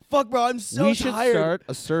 fuck, bro. I'm so We should tired. start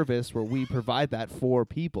a service where we provide that for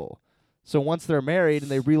people. So once they're married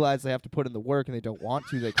and they realize they have to put in the work and they don't want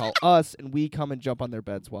to, they call us and we come and jump on their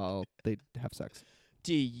beds while they have sex.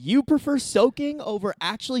 Do you prefer soaking over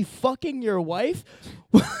actually fucking your wife?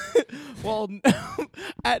 Well,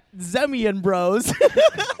 at Zemian Bros,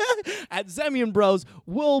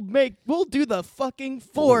 we'll do the fucking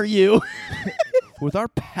for you. With our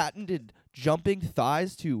patented jumping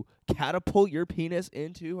thighs to catapult your penis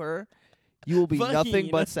into her, you will be nothing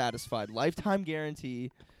Vagina. but satisfied. Lifetime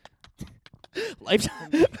guarantee.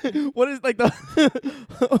 Lifetime. What is like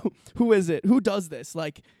the? Who is it? Who does this?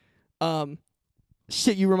 Like,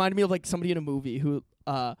 shit. You reminded me of like somebody in a movie who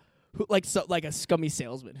who like a scummy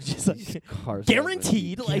salesman, just like Car salesman.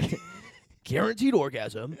 guaranteed, like Guaranteed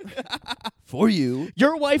orgasm for you.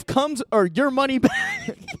 your wife comes or your money back,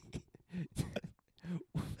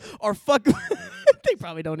 or fuck. They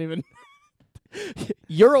probably don't even.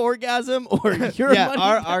 Your orgasm or your Yeah, money.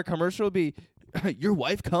 our commercial would be, your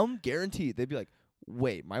wife come guaranteed. They'd be like,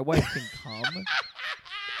 wait, my wife can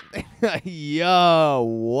come? Yo,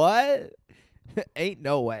 what? Ain't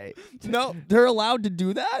no way. No, they're allowed to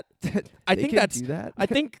do that. I They think can that's. do that. I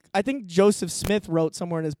think Joseph Smith wrote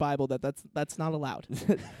somewhere in his Bible that that's not allowed.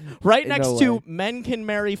 Right No next way. to men can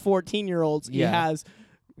marry 14-year-olds, he Yeah. has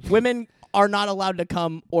women are not allowed to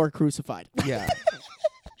come or crucified. Yeah.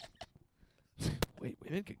 Wait,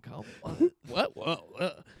 women can come? What?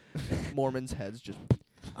 Whoa. Mormons' heads just.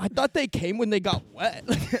 I thought they came when they got wet.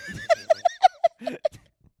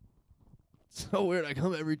 So weird. I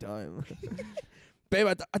come every time. Babe,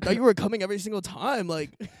 I thought you were coming every single time.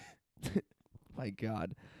 Like, My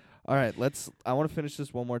God. All right, I want to finish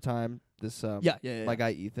this one more time. This yeah. my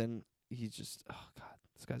guy Ethan, he's just, oh God,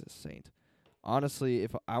 this guy's a saint. Honestly,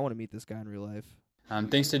 if I want to meet this guy in real life,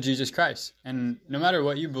 Thanks to Jesus Christ. And no matter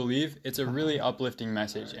what you believe, it's a really uplifting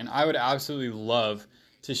message. And I would absolutely love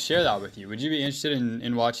to share that with you. Would you be interested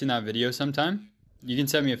in watching that video sometime? You can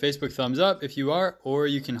send me a Facebook thumbs up if you are, or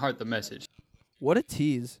you can heart the message. what a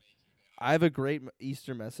tease. I have a great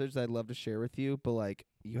Easter message that I'd love to share with you, but like,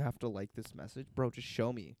 you have to like this message. Bro, just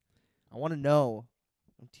show me. I want to know.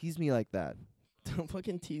 Don't tease me like that. Don't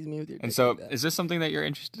fucking tease me with your. And dick so, like that. is this something that you're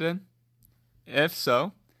interested in? If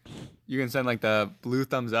so, you can send like the blue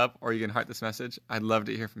thumbs up, or you can heart this message. I'd love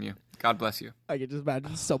to hear from you. God bless you. I can just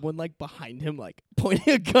imagine someone like behind him, like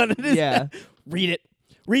pointing a gun at his Yeah. head. Read it.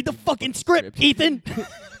 Read the fucking script, Ethan.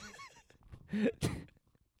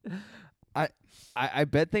 I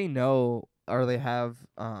bet they know, or they have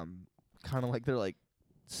kind of like their like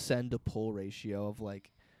send to pull ratio of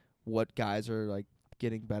like what guys are like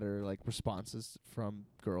getting better like responses from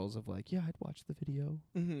girls of like, yeah, I'd watch the video.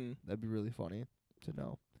 Mm-hmm. That'd be really funny to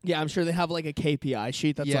know. Yeah, I'm sure they have like a KPI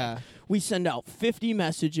sheet that's yeah. like, we send out 50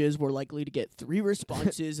 messages, we're likely to get 3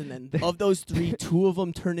 responses, and then of those 3, 2 of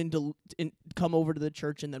them come over to the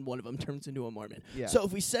church, and then 1 of them turns into a Mormon. Yeah. So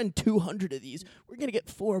if we send 200 of these, we're gonna get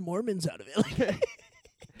 4 Mormons out of it. Like,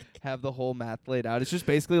 have the whole math laid out. It's just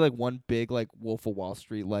basically like one big like Wolf of Wall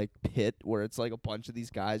Street like pit where it's like a bunch of these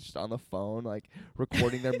guys just on the phone like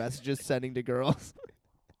recording their messages, sending to girls.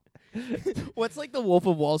 what's like the Wolf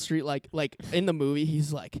of Wall Street like in the movie?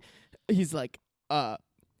 He's like, my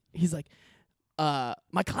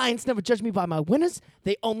clients never judge me by my winners;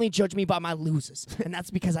 they only judge me by my losers, and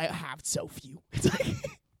that's because I have so few. It's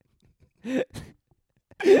like,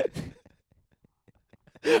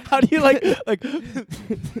 how do you like?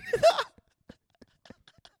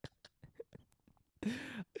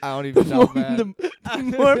 I don't even know, man.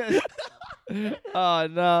 Mormon- Oh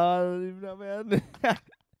no, I don't even know, man.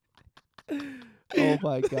 Oh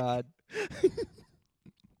my God.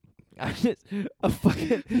 I just a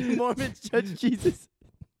fucking Mormons judge Jesus.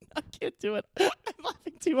 I can't do it. I'm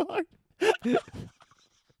laughing too hard.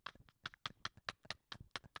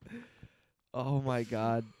 Oh my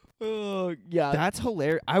God. Oh yeah. That's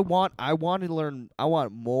hilarious. I want to learn. I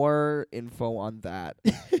want more info on that.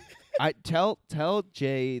 I tell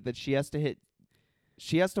Jay that she has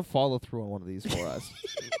to follow through on one of these for us.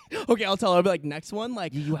 Okay, I'll tell her. I'll be like, next one,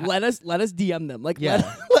 like, let us DM them. Like,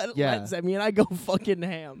 Yeah. let Yeah. Zemi and I go fucking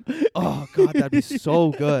ham. Oh God, that'd be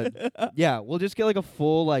so good. Yeah, we'll just get like a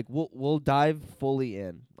full like we'll dive fully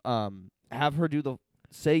in. Have her do the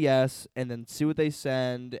say yes and then see what they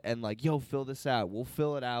send and like, yo, fill this out. We'll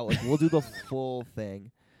fill it out. Like we'll do the full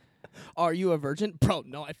thing. Are you a virgin? Bro,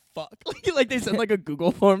 no, I fuck. Like they send like a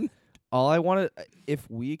Google form. All I want to, if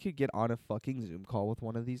we could get on a fucking Zoom call with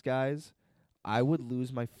one of these guys, I would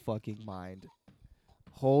lose my fucking mind.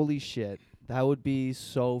 Holy shit. That would be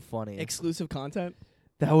so funny. Exclusive content.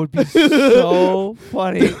 That would be so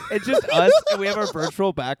funny. It's just us, and we have our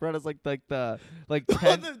virtual background as like 10.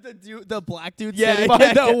 the black dude Yeah, sitting by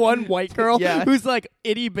yeah, the yeah. one white girl Yeah. who's like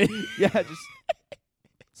itty bitty. Yeah, just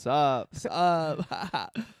sup.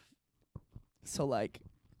 So like,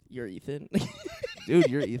 you're Ethan. Dude,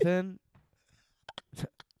 you're Ethan.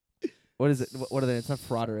 What is it? What are they? It's not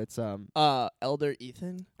Frauder. It's Elder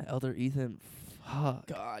Ethan. Elder Ethan. Fuck.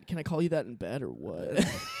 God, can I call you that in bed or what?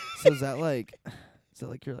 So is that like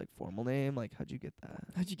your like formal name? Like, how'd you get that?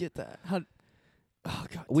 How'd you get that? How? Oh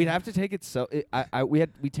God. We'd damn. have to take it so.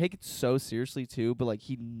 We take it so seriously too. But like,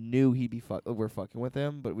 he knew he'd be we're fucking with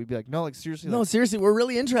him. But we'd be like, no, like seriously. No, like, seriously, we're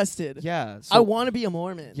really interested. yeah. I So, want to be a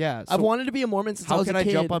Mormon. yeah. I've so wanted to be a Mormon since I how was can a I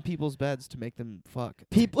kid. jump on people's beds to make them fuck?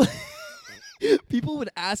 People? People would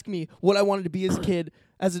ask me what I wanted to be as a kid,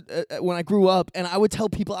 when I grew up, and I would tell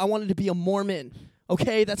people I wanted to be a Mormon.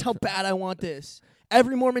 Okay, that's how bad I want this.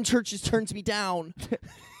 Every Mormon church just turns me down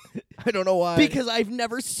I don't know why. because I've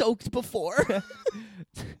never soaked before.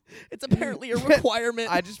 It's apparently a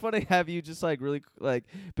requirement. I just want to have you just like really like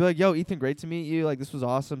be like, yo, Ethan, great to meet you. Like, this was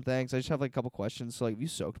awesome. Thanks. I just have like a couple questions. So like, have you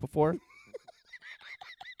soaked before?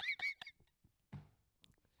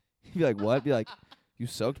 He'd be like, what? Be like, you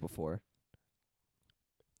soaked before.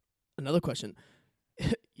 Another question.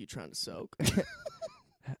 You trying to soak?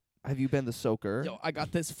 Have you been the soaker? Yo, I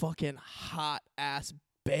got this fucking hot ass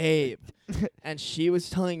babe, and she was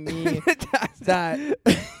telling me that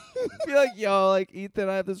Be like, yo, like, Ethan,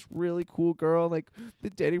 I have this really cool girl, like,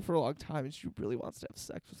 been dating for a long time, and she really wants to have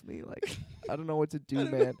sex with me. Like, I don't know what to do,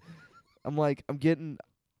 man. I'm like, I'm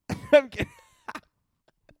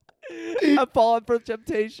falling for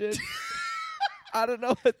temptation. I don't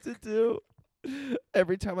know what to do.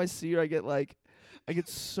 Every time I see her, I get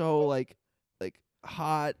so like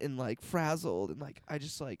hot and like frazzled, and like I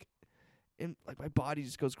just like, and like my body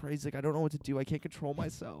just goes crazy. Like, I don't know what to do. I can't control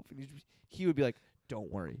myself. And he would be like,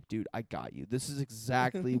 don't worry, dude, I got you. This is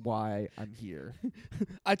exactly why I'm here.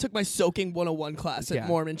 I took my soaking 101 class Yeah. at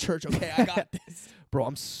Mormon church. Okay, I got this. Bro,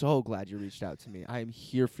 I'm so glad you reached out to me. I am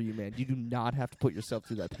here for you, man. You do not have to put yourself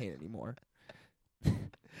through that pain anymore.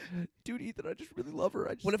 Dude, Ethan, I just really love her.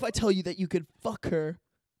 What if I tell you that you could fuck her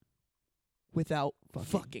without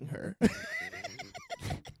fucking her?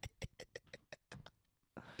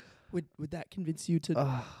 Would that convince you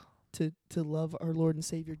to love our Lord and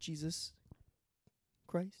Savior Jesus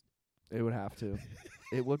Christ? It would have to.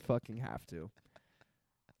 It would fucking have to.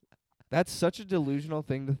 That's such a delusional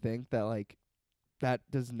thing to think that, like, that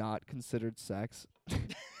does not considered sex.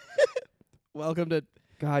 Welcome to...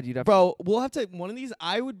 God, you'd have Bro, we'll have to... One of these,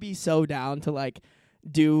 I would be so down to, like,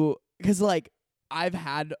 do... Because, like, I've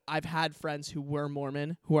had friends who were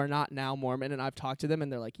Mormon who are not now Mormon, and I've talked to them,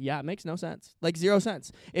 and they're like, yeah, it makes no sense. Like, 0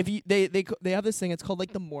 sense. If you they have this thing, it's called,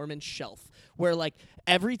 like, the Mormon shelf, where, like,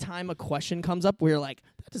 every time a question comes up, we're like,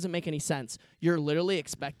 that doesn't make any sense. You're literally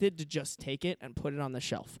expected to just take it and put it on the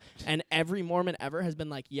shelf. And every Mormon ever has been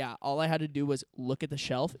like, yeah, all I had to do was look at the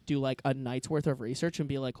shelf, do, like, a night's worth of research, and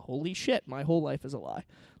be like, holy shit, my whole life is a lie.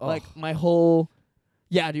 Like, my whole...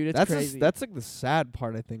 Yeah, dude, it's crazy. That's like the sad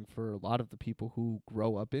part, I think, for a lot of the people who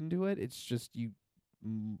grow up into it. It's just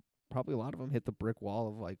probably a lot of them hit the brick wall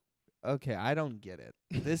of like, okay, I don't get it.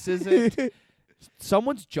 This isn't.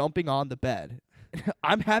 Someone's jumping on the bed.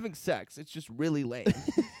 I'm having sex. It's just really lame.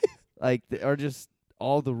 Like, or just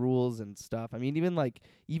all the rules and stuff. I mean, even like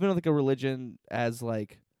a religion as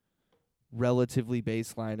like relatively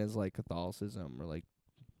baseline as like Catholicism or like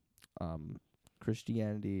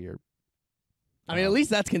Christianity or. I mean, at least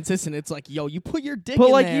that's consistent. It's like, yo, you put your dick but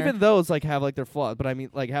in like there. even those like have like their flaws. But I mean,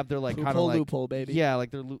 like have their like kind of like loophole, baby. yeah,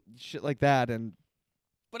 like their shit like that. And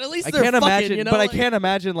But at least I they're can't fucking, imagine. you know? But like, I can't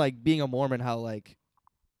imagine like being a Mormon how like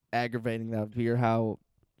aggravating that would be, or how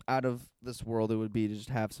out of this world it would be to just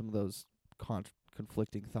have some of those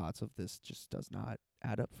conflicting thoughts of this just does not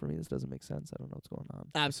add up for me. This doesn't make sense. I don't know what's going on.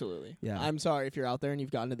 Absolutely. Yeah. I'm sorry if you're out there and you've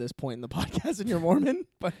gotten to this point in the podcast and you're Mormon,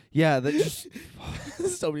 but Yeah, that just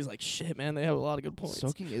somebody's like, shit, man, they have a lot of good points.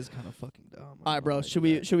 soaking is kind of fucking dumb. All right, bro, should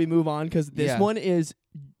we move on? Because this Yeah. one is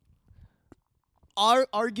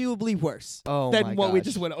arguably worse than what we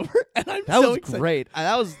just went over. And I'm That so was excited. great.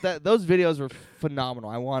 Those videos were phenomenal.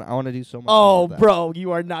 I want to do so much. Oh, more of that. bro,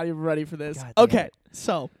 you are not even ready for this. God damn Okay, it.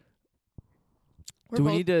 so Do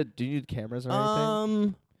you need cameras or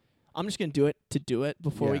anything? I'm just gonna do it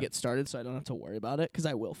before we Yeah. get started, so I don't have to worry about it, because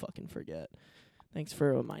I will fucking forget. Thanks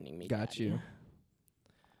for reminding me. Got Daddy. you.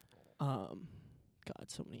 God,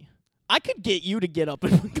 so many. I could get you to get up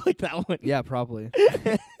and click that one. Yeah, probably.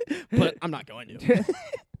 But I'm not going to.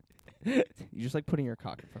 You just like putting your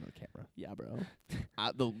cock in front of the camera. Yeah, bro.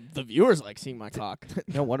 The viewers like seeing my cock.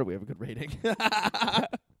 No wonder we have a good rating.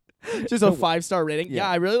 Just a 5-star rating. Yeah. Yeah,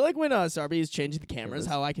 I really like when Sarby is changing the cameras.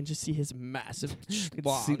 Yes. How I can just see his massive You can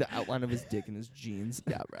schlong. see the outline of his dick in his jeans.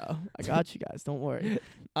 Yeah, bro. I got you guys. Don't worry.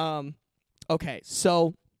 Okay,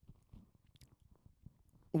 so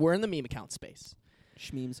we're in the meme account space.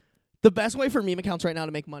 Shmemes. The best way for meme accounts right now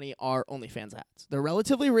to make money are OnlyFans ads. They're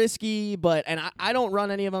relatively risky, but I don't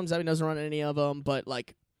run any of them. Zabby doesn't run any of them, but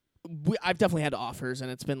like I've definitely had offers,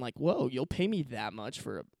 and it's been like, whoa, you'll pay me that much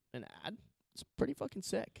for an ad? It's pretty fucking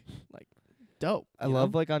sick. Like, dope. I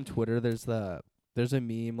love like on Twitter. There's a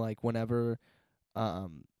meme like whenever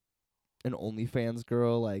an OnlyFans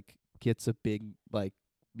girl like gets a big like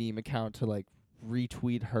meme account to like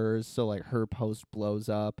retweet hers, so like her post blows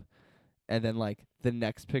up, and then like the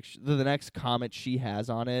next picture, the next comment she has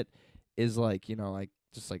on it is like, you know, like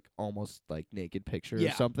just like almost like naked picture Yeah.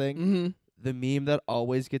 or something. Mm-hmm. The meme that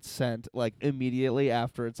always gets sent like immediately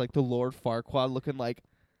after, it's like the Lord Farquaad looking like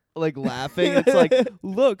laughing. It's like,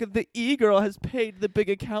 look, the e-girl has paid the big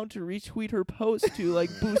account to retweet her post to like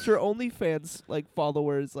boost her OnlyFans like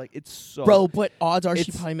followers. Like it's so Bro, but odds are she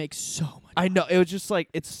It's- probably makes so much. I know, it was just like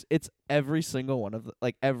it's every single one of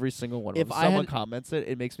every single one of If them. I Someone had- comments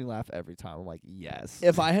it makes me laugh every time. I'm like, yes.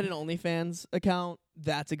 If I had an OnlyFans account,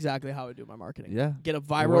 that's exactly how I would do my marketing. Yeah. Get a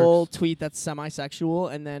viral works. tweet that's semi-sexual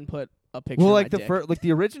and then put a picture Well, of like my the dick. like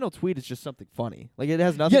the original tweet is just something funny. Like it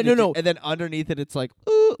has nothing. Yeah, to no. do- And then underneath it, it's like,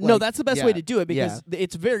 ooh. No, like, that's the best yeah, way to do it because yeah.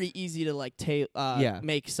 it's very easy to like Yeah.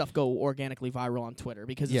 make stuff go organically viral on Twitter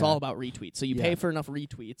because it's Yeah. all about retweets. So you Yeah. pay for enough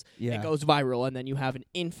retweets, Yeah. it goes viral, and then you have an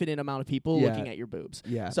infinite amount of people Yeah. looking at your boobs.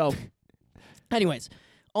 Yeah. So, anyways,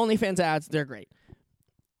 OnlyFans ads, they're great.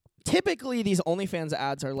 Typically, these OnlyFans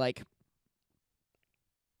ads are like,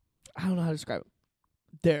 I don't know how to describe it.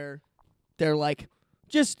 They're like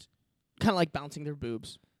just kind of like bouncing their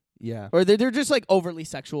boobs, yeah. or they're just like overly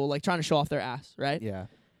sexual, like trying to show off their ass, right? Yeah.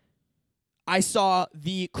 I saw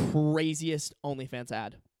the craziest OnlyFans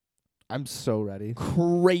ad. I'm so ready.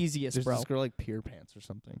 Craziest, There's bro. this girl like Peer Pants or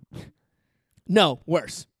something. No,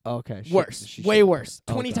 worse. Okay. Worse. She Way should- worse.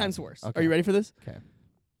 Oh, 20 God. times worse. Are Okay. you ready for this? Okay.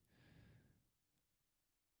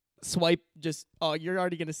 Swipe just... Oh, you're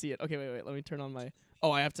already going to see it. Okay, wait. Let me turn on my...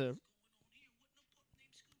 Oh, I have to...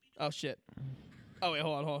 Oh, shit. Oh, wait,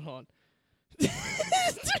 hold on.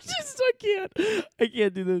 I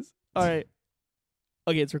can't do this. All right.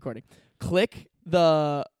 Okay, it's recording. Click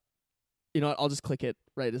the... You know what? I'll just click it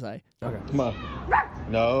right as I... Okay. Come on.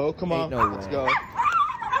 No, come Ain't on. no Let's way. go.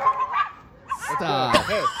 Stop.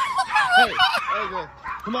 Hey, hey, girl.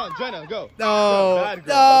 Come on, Jenna, go. No. Bad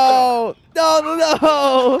girl.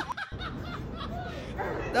 No.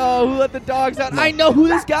 No, who let the dogs out? I know who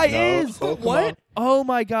this guy No. is. Oh, come What? on. Oh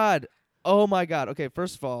my god. Okay,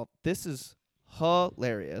 first of all, this is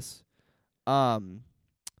hilarious.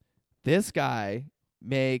 This guy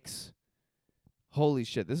makes holy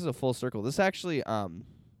shit, this is a full circle. This actually Are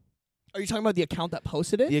you talking about the account that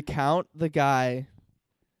posted it? the account, the guy,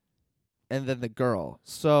 and then the girl.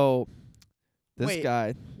 So this Wait.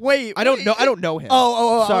 guy Wait. I don't know him.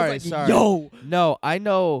 Oh. Sorry, I was like, sorry. Yo. No, I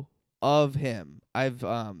know of him. I've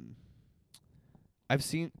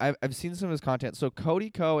seen some of his content. So Cody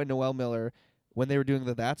Ko and Noel Miller, when they were doing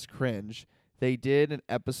the That's Cringe, they did an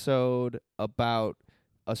episode about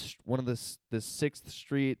one of the 6th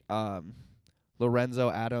Street Lorenzo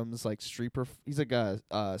Adams like he's like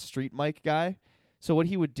a street mic guy. So what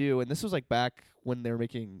he would do, and this was like back when they were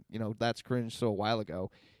making, That's Cringe so a while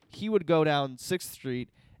ago, he would go down 6th Street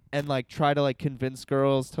and like try to like convince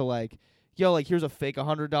girls to like, yo, like here's a fake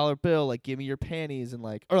 $100 bill, like give me your panties, and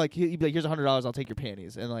like, or like he'd be like, here's $100, I'll take your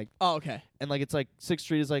panties, and like, Oh, okay. and like it's like 6th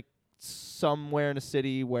Street is like somewhere in a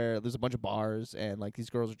city where there's a bunch of bars and like these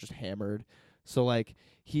girls are just hammered. So like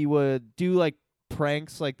he would do like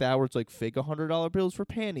pranks like that where it's like fake $100 bills for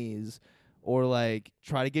panties, or like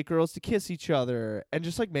try to get girls to kiss each other, and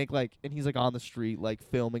just like make like, and he's like on the street like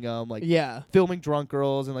filming them, like Yeah. filming drunk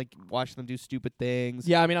girls and like watching them do stupid things.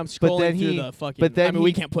 Yeah, I mean, I'm But scrolling then through he- the fucking... but then I mean, we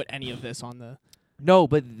he- can't put any of this on the... No,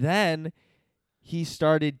 but then he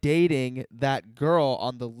started dating that girl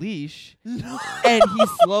on the leash, and he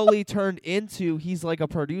slowly turned into, he's like a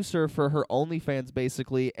producer for her OnlyFans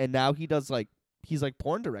basically, and now he does like, he's like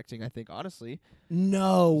porn directing, I think, honestly.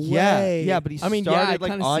 No Yeah, way. yeah, but he I mean, started yeah, I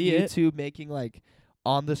like kinda on see it. YouTube making like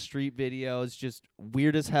on the street videos, just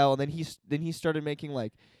weird as hell, and then he started making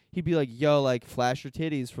like, he'd be like, yo, like flash your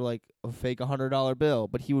titties for like a fake $100 bill,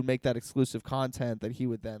 but he would make that exclusive content that he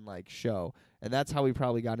would then like show. And that's how we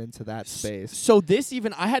probably got into that space. So this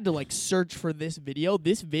even... I had to, like, search for this video.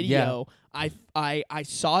 This video, I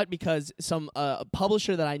saw it because some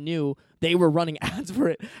publisher that I knew, they were running ads for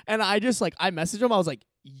it. And I just, like, I messaged them. I was like,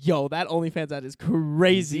 yo, that OnlyFans ad is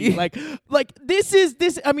crazy. like,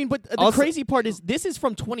 this... I mean, but the Also- crazy part is this is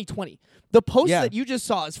from 2020. The post Yeah. that you just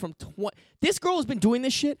saw is from... This girl has been doing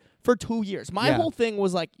this shit for 2 years. My Yeah. whole thing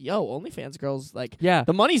was like, yo, OnlyFans girls, like... Yeah.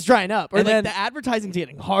 The money's drying up, or And like then- the advertising's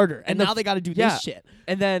getting harder, and the now they got to do yeah. this shit.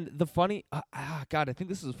 And then the funny, God, I think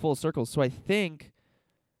this is full circle. So I think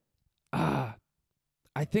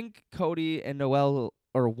Cody and Noel,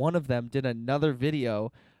 or one of them, did another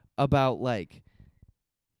video about like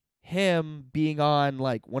him being on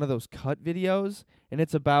like one of those cut videos, and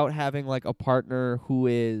it's about having like a partner who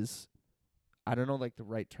is, I don't know like the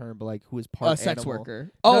right term, but like who is part A sex animal.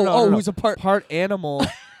 worker. No, no, no. Who's a part? Part animal,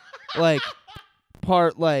 like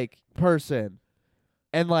part like person,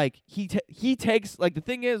 and like he takes like, the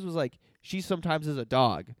thing was like she sometimes is a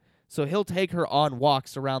dog, So he'll take her on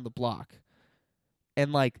walks around the block.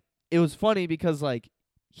 And like it was funny because like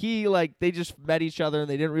he like they just met each other and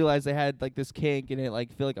they didn't realize they had like this kink and it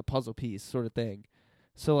like feel like a puzzle piece sort of thing.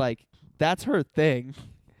 So like that's her thing.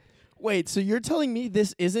 Wait, so you're telling me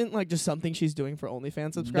this isn't like just something she's doing for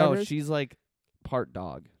OnlyFans subscribers? No, she's like part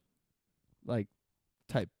dog. Like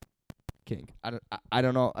type kink. I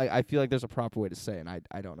don't know. I feel like there's a proper way to say it, and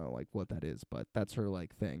I don't know like what that is, but that's her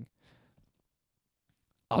like thing.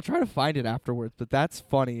 I'll try to find it afterwards, but that's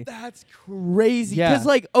funny. That's crazy. Yeah. Because,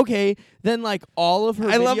 like, okay, then, like, all of her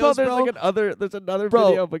I videos, love how there's bro, like there's another Bro.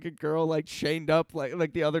 video of like a girl like chained up,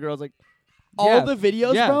 like the other girl's like all yeah, the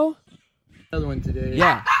videos, yeah. bro. Another one today.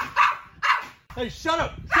 yeah, Hey, shut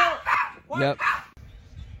up! Shut up! yep,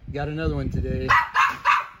 Got another one today.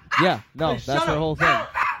 yeah. No, that's her whole thing.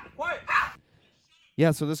 What?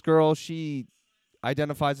 Yeah, so this girl, she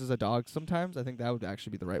identifies as a dog sometimes. I think that would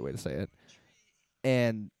actually be the right way to say it.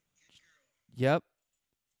 And, yep.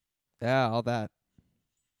 Yeah, all that.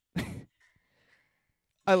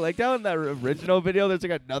 I liked how in that original video there's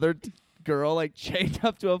like another girl like chained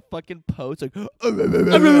up to a fucking post like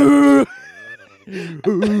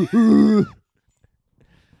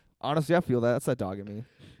honestly, I feel that. That's that dog in me.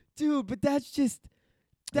 Dude, but that's just,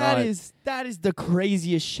 that Right. is the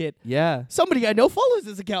craziest shit. Yeah. Somebody I know follows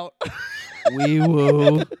this account. Wee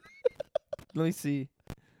woo. Let me see.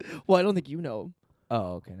 Well, I don't think you know him,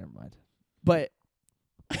 Oh, okay, never mind. but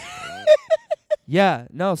Yeah,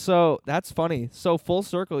 no, so that's funny. So full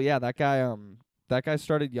circle, yeah, that guy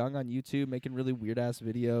started young on YouTube making really weird ass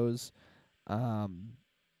videos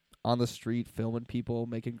on the street filming people,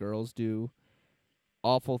 making girls do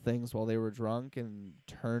awful things while they were drunk and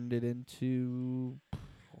turned it into a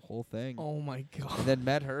whole thing. oh my God. And then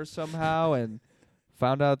met her somehow and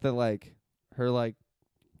found out that like her like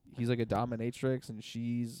he's like a dominatrix and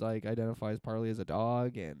she's like identifies partly as a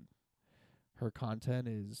dog and her content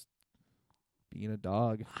is being a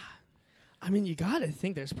dog. I mean, you gotta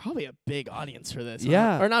think there's probably a big audience for this.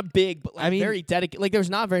 Yeah. Or not big, but like I mean- very dedicated. Like, there's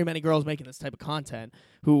not very many girls making this type of content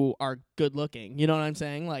who are good looking. You know what I'm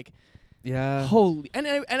saying? Like, Yeah. holy. And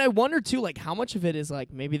I wonder too, like, how much of it is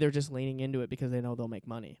like maybe they're just leaning into it because they know they'll make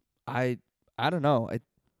money. I don't know.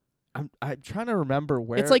 I'm trying to remember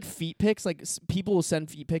where It's like feet pics. Like, people will send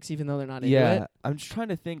feet pics even though they're not into yeah. it. I'm just trying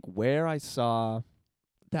to think where I saw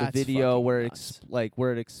That's the video fucking where nuts.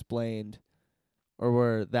 where it explained or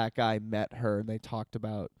where that guy met her and they talked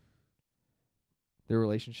about their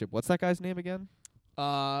relationship. What's that guy's name again?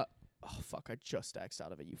 Oh fuck! I just X'd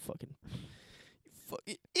out of it. You fucking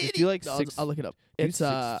idiot. If you like I'll, six- I'll look it up. He's It's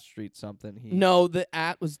Sixth Street something. He no, the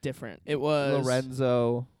 @ was different. It was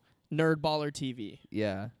Lorenzo. Nerdballer TV.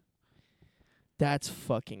 Yeah. That's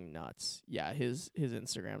fucking nuts. Yeah, his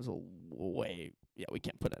Instagram's a way. Yeah, we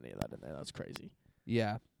can't put any of that in there. That's crazy,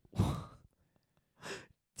 Yeah.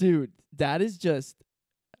 dude. That is just.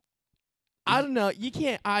 I don't know. You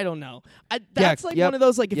can't. I don't know. That's like yep, one of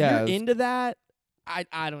those like if yeah, you're it was- into that.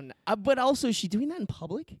 I don't know. But also, is she doing that in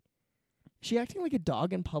public? Is she acting like a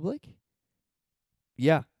dog in public?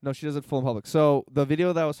 Yeah. No, she does it full in public. So the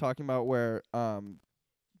video that I was talking about where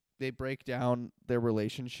they break down their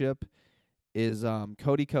relationship is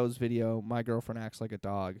Cody Ko's video, My Girlfriend Acts Like a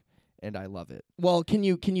Dog, and I love it. Well, can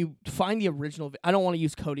you find the original? I don't want to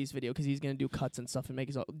use Cody's video because he's gonna do cuts and stuff and make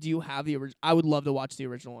his own. Do you have the original? I would love to watch the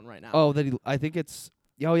original one right now. Oh, I think it's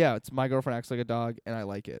it's My Girlfriend Acts Like a Dog, and I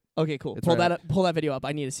like it. okay, cool. It's Pull right that up, pull that video up.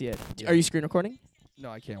 I need to see it. Yeah. Are you screen recording?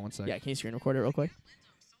 No, I can't. 1 second. Yeah, can you screen record it real quick?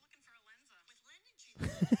 I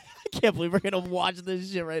can't believe we're gonna watch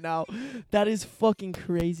this shit right now. That is fucking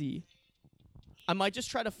crazy. I might just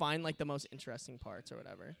try to find like the most interesting parts or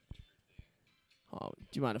whatever. Oh,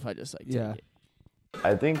 do you mind if I just like take Yeah. it?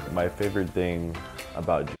 I think my favorite thing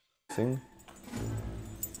about juicing,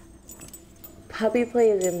 Puppy play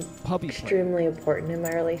is Puppy play. extremely important in my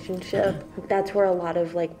relationship. That's where a lot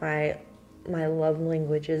of like my love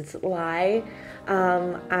languages lie.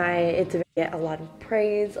 It's a lot of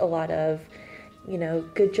praise, a lot of,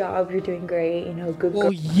 good job, you're doing great, good Well,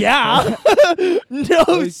 girl. yeah.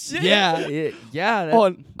 No shit. Yeah. Yeah.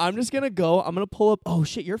 Oh, I'm just gonna go. I'm gonna pull up. Oh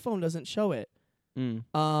shit, your phone doesn't show it.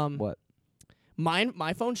 What?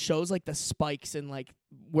 My phone shows like the spikes and like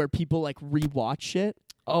where people like rewatch shit.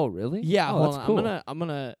 Oh, really? Yeah, Oh, hold that's on.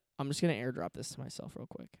 cool. I'm just gonna airdrop this to myself real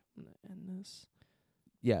quick. I'm gonna end this.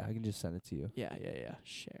 Yeah, I can just send it to you. Yeah.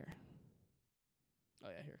 Share. Oh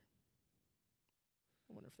yeah, here.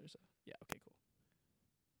 I wonder if there's a. Yeah. Okay. Cool.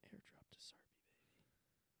 Airdrop to Sarby, baby.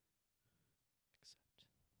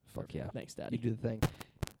 Accept. Fuck yeah. Thanks, You Daddy. do the thing.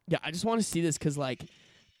 Yeah, I just want to see this because like,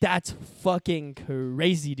 that's fucking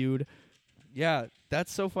crazy, dude. Yeah,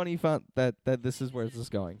 that's so funny. You found that this is where this is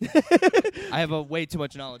going. I have a way too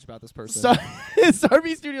much knowledge about this person.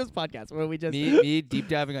 Starby Studios podcast where we just me deep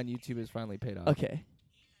diving on YouTube has finally paid off. Okay.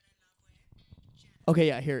 Okay,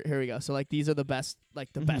 yeah, here we go. So like these are the best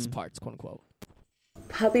best parts, quote unquote.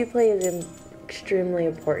 Puppy play is extremely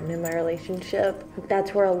important in my relationship.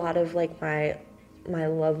 That's where a lot of like my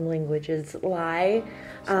love languages lie.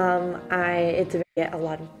 It's a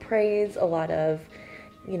lot of praise, a lot of,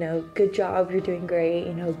 good job, you're doing great,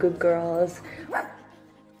 good girls.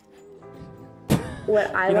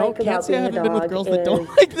 What I like about being a dog is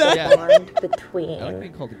the bond between I like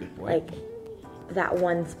being called a good boy. like that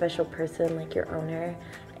one special person, like your owner,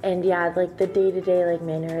 and like the day-to-day like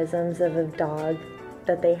mannerisms of a dog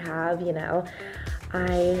that they have. I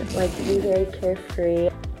like to be very carefree.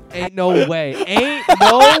 Ain't no way. Ain't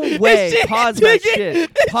no way. Pause that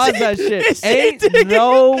shit. Pause that shit. Ain't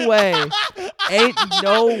no way. Ain't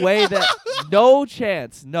no way that. No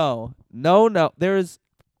chance. No. There's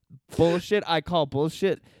bullshit. I call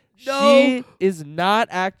bullshit. No. She is not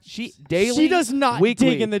daily. She does not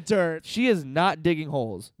weekly, dig in the dirt. She is not digging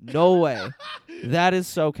holes. No way. That is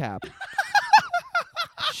so cap.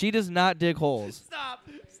 She does not dig holes. Stop.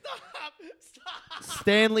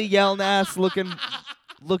 Stanley Yelnass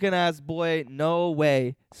looking ass boy, no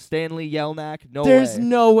way. Stanley Yelnack, no way. There's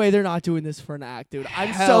no way they're not doing this for an act, dude. I'm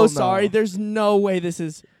Hell so sorry. no. There's no way this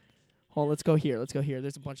is. Hold on, let's go here.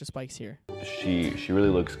 There's a bunch of spikes here. She really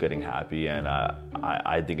looks good and happy, and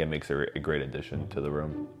I think it makes her a great addition to the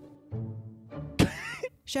room.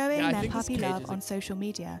 Showing Yeah, I their think this puppy cage love is on social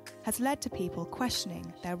media has led to people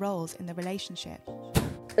questioning their roles in the relationship.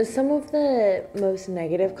 Some of the most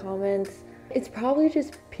negative comments, it's probably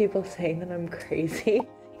just people saying that I'm crazy.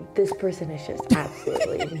 This person is just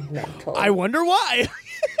absolutely mental. I wonder why.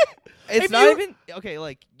 It's If not you- even okay.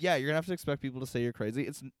 Like, yeah, you're gonna have to expect people to say you're crazy.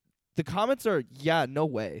 The comments are, yeah, no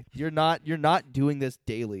way. You're not doing this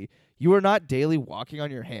daily. You are not daily walking on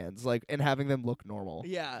your hands and having them look normal.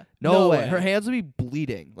 Yeah. No way. Her hands would be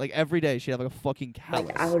bleeding. Like every day she'd have like a fucking callus.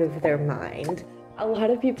 like out of their mind. A lot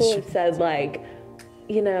of people have said like,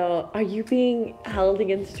 are you being held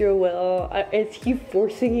against your will? Is he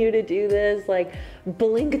forcing you to do this? Like,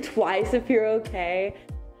 blink twice if you're okay.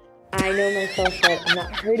 I know myself that I'm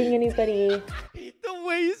not hurting anybody. The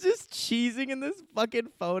way he's just cheesing in this fucking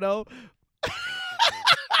photo.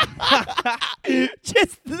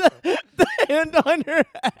 Just the hand on her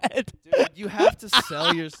head. Dude, you have to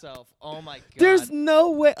sell yourself. Oh my god. There's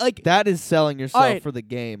no way. Like, that is selling yourself Alright. for the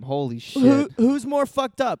game. Holy shit. who's more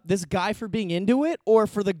fucked up? This guy for being into it, or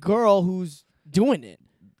for the girl who's doing it?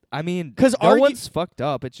 I mean, 'Cause no argu- one's fucked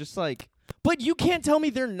up. It's just like, But you can't tell me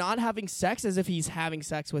they're not having sex as if he's having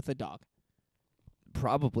sex with a dog.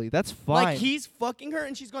 probably. That's fine. Like he's fucking her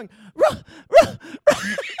and she's going, ruh, ruh, ruh.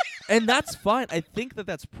 And that's fine. I think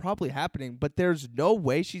that's probably happening, but there's no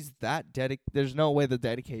way she's that there's no way the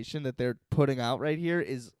dedication that they're putting out right here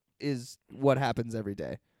is what happens every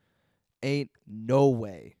day. Ain't no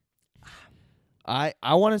way. I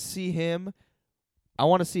want to see him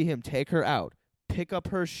take her out, pick up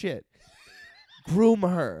her shit, groom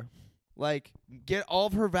her, like get all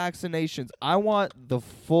of her vaccinations. I want the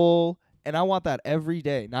full. And I want that every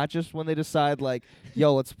day, not just when they decide, like,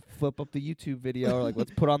 yo, let's flip up the YouTube video, or, like,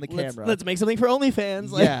 let's put on the camera. Let's make something for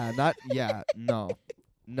OnlyFans. Like,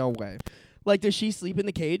 No way. Like, does she sleep in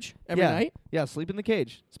the cage every night? Yeah, sleep in the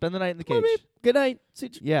cage. Spend the night in the Come on, cage. babe. Good night.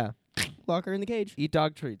 Yeah, Lock her in the cage. eat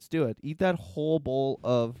dog treats. Do it. Eat that whole bowl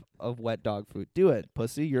of wet dog food. Do it,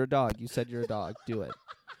 pussy. You're a dog. You said you're a dog. Do it.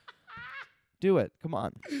 Do it. Come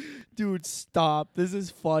on. Dude, stop. This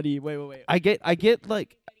is funny. Wait. I get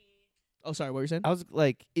like. Oh, sorry. What were you saying? I was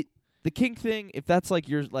like, the kink thing, if that's like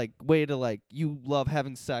your like way to like you love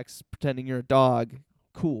having sex pretending you're a dog,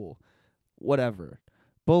 cool. Whatever.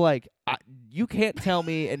 But like you can't tell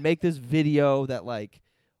me and make this video that like,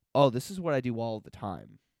 oh, this is what I do all the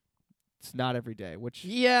time. It's not every day, which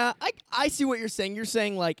Yeah, I see what you're saying. You're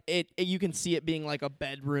saying like it you can see it being like a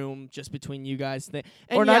bedroom just between you guys thing.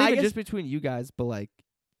 And or yeah, not I even guess just between you guys, but like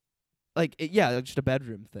just a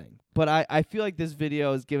bedroom thing. But I feel like this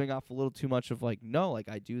video is giving off a little too much of like, no, like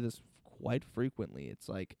I do this quite frequently. It's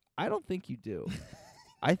like, I don't think you do.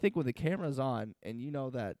 I think when the camera's on and you know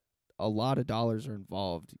that a lot of dollars are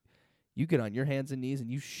involved, you get on your hands and knees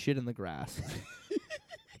and you shit in the grass.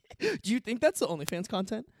 Do you think that's the OnlyFans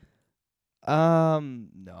content?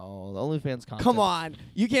 No, the OnlyFans content. Come on.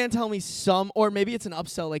 You can't tell me some, or maybe it's an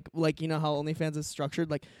upsell, like you know how OnlyFans is structured.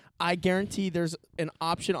 Like, I guarantee there's an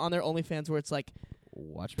option on their OnlyFans where it's like,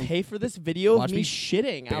 Watch me pay for this video Watch of me me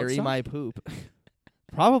shitting bury outside. my poop.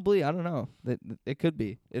 Probably, I don't know. It could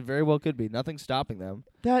be. It very well could be. Nothing's stopping them.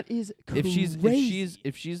 That is crazy.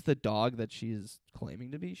 If she's the dog that she's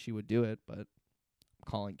claiming to be, she would do it. But I'm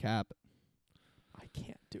calling cap. I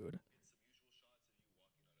can't, dude.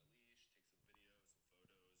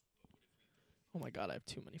 Oh my god, I have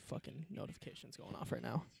too many fucking notifications going off right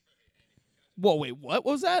now. Whoa, wait, what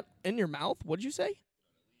was that? In your mouth? What did you say?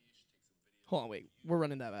 Hold on, wait. We're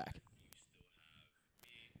running that back.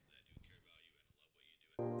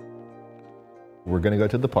 We're going to go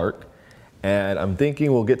to the park, and I'm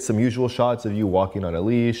thinking we'll get some usual shots of you walking on a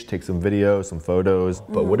leash, take some videos, some photos.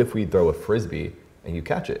 But what if we throw a Frisbee and you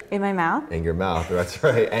catch it? In my mouth? In your mouth, that's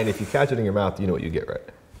right. And if you catch it in your mouth, you know what you get, right?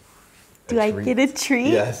 Do I get a treat?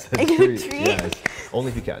 Yes, I get a treat? Yes. Only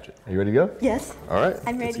if you catch it. Are you ready to go? Yes. All right.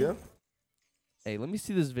 I'm let's ready. go. Hey, let me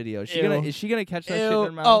see this video. Is Ew. she gonna catch that shit in Ew.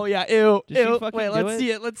 her mouth? Oh, yeah, ew. Does she Ew. fucking Wait, do let's it?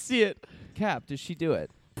 see it. Let's see it. Cap, does she do it?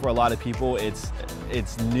 For a lot of people, it's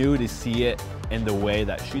new to see it in the way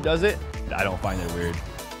that she does it. I don't find it weird.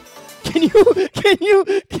 Can you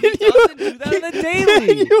doesn't do that on a daily.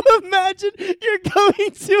 Can you imagine you're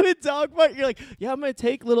going to a dog park? You're like, yeah, I'm gonna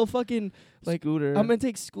take little fucking Scooter. I'm gonna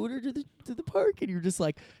take Scooter to the park, and you're just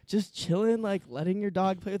like chilling, like letting your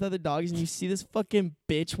dog play with other dogs, and you see this fucking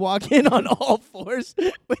bitch walk in on all fours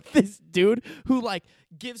with this dude who like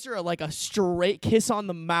gives her a straight kiss on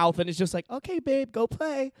the mouth, and it's just like, okay, babe, go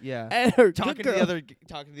play. Yeah. And her talking to the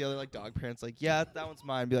other like dog parents, like, yeah, that one's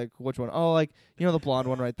mine. Be like, which one? Oh, like, you know, the blonde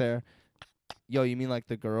one right there. Yo, you mean like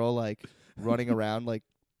the girl like running around like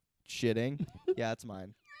shitting? Yeah, it's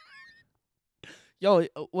mine. Yo,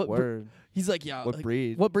 what? Word. He's like, yeah. What like,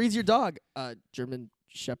 breed? What breed's your dog? German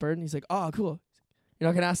Shepherd. And he's like, oh, cool. You're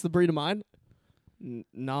not gonna ask the breed of mine?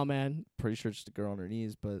 Nah, man. Pretty sure it's just a girl on her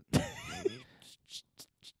knees, but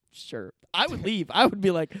Sure. I would leave. I would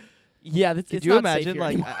be like, yeah, that's. could it's you not safe imagine here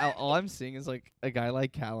like anymore. all I'm seeing is like a guy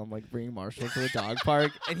like Callum like bringing Marshall to the dog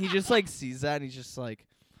park, and he just like sees that and he's just like,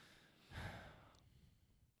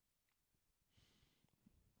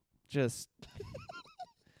 just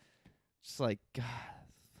like God.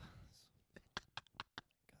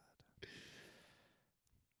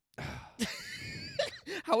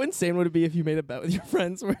 How insane would it be if you made a bet with your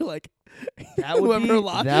friends where like That would whoever be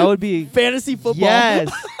lost that would be fantasy football?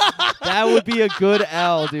 Yes, that would be a good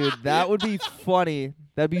L, dude. That would be funny.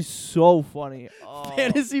 That'd be so funny. Oh.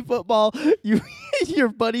 Fantasy football. You, your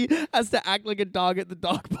buddy has to act like a dog at the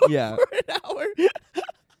dog park Yeah. for an hour.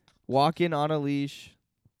 Walking on a leash,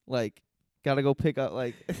 like, gotta go pick up,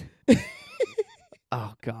 like.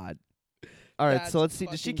 Oh God. All right, That's so let's see.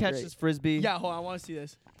 Does she fucking catch great. this frisbee? Yeah, hold on. I want to see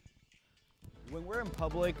this. When we're in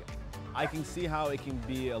public, I can see how it can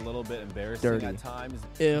be a little bit embarrassing Dirty. at times.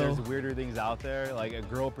 Ew. There's weirder things out there. Like a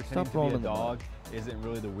girl pretending Stop to be rolling a in the mud. dog isn't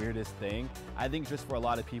really the weirdest thing. I think just for a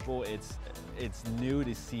lot of people, it's new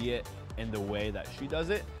to see it in the way that she does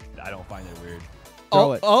it. I don't find it weird.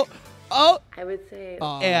 Throw it. Oh. I would say.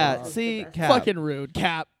 Yeah, that's see, the best. Cap. Fucking rude.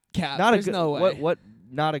 Cap. Not There's a good. no way. What?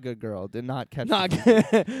 Not a good girl. Did not catch. Not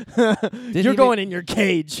the good. You're even- going in your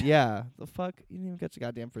cage. Yeah. The fuck? You didn't even catch the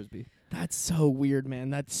goddamn frisbee. That's so weird, man.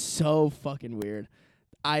 That's so fucking weird.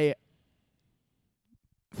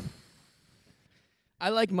 I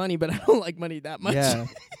like money, but I don't like money that much. Yeah.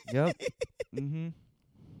 Yep. Mm-hmm.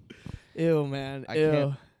 Ew, man. I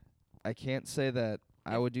Ew. can't say that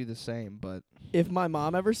I would do the same, but If my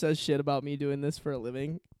mom ever says shit about me doing this for a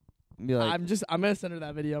living, be like, I'm gonna send her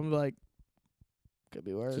that video. I'm like, could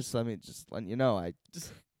be worse. just let you know, I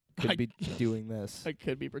Just- could I- be doing this. I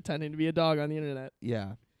could be pretending to be a dog on the internet.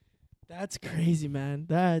 Yeah. That's crazy, man.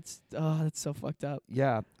 That's so fucked up.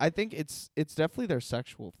 Yeah. I think it's definitely their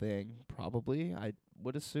sexual thing. Probably. I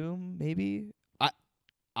would assume. Maybe.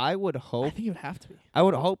 I would I hope. think it would have to be. I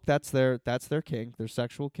would hope that's their kink, their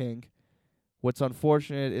sexual kink. What's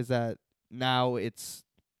unfortunate is that now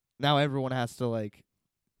everyone has to like,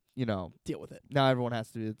 you know, Deal with it. now everyone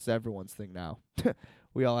has to. It's everyone's thing now.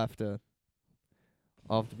 We all have to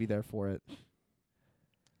be there for it.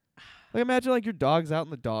 Like imagine like your dog's out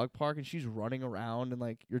in the dog park and she's running around and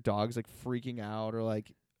like your dog's like freaking out or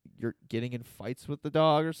like you're getting in fights with the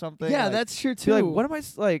dog or something. Yeah, like, that's true be too. like, what am I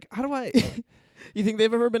like? How do I? You think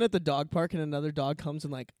they've ever been at the dog park and another dog comes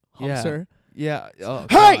and like humps Yeah. her? Yeah. Oh,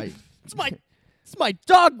 Hey! God. It's my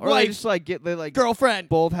dog Or they wife just like they like girlfriend.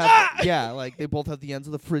 both have Ah! yeah, like they both have the ends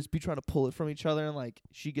of the frisbee trying to pull it from each other and like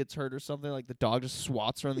she gets hurt or something, like the dog just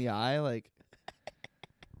swats her in the eye, like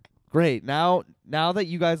great. Now that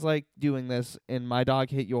you guys like doing this and my dog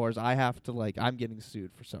hit yours, I have to like I'm getting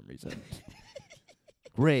sued for some reason.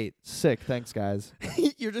 Great. Sick. Thanks guys.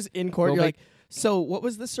 You're just in court. Go You're make- like, so what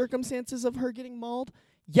was the circumstances of her getting mauled?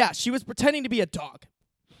 Yeah, she was pretending to be a dog.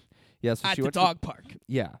 Yeah, so at she the went dog park.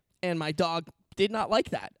 Yeah. And my dog did not like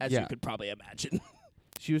that, as Yeah. you could probably imagine.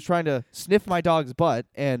 She was trying to sniff my dog's butt,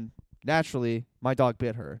 and naturally, my dog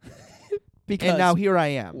bit her. Because and now here I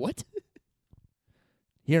am. What?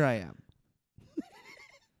 Here I am.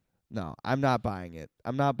 No, I'm not buying it.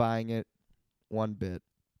 I'm not buying it one bit.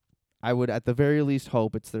 I would at the very least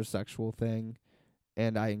hope it's their sexual thing,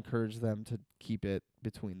 and I encourage them to keep it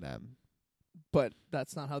between them. But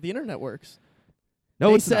that's not how the internet works. No,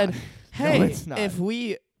 they it's said, not. hey, No, it's not. if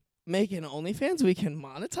we make an OnlyFans, we can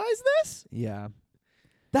monetize this? Yeah.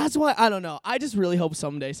 That's why, I don't know. I just really hope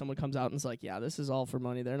someday someone comes out and is like, yeah, this is all for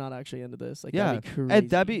money. They're not actually into this. Like, Yeah. that'd be crazy. And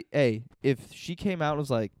that'd be, hey, if she came out and was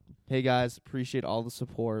like, hey guys, appreciate all the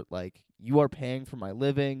support. Like, you are paying for my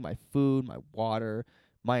living, my food, my water,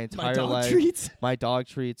 my entire dog life. treats. My dog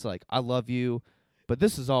treats. Like, I love you, but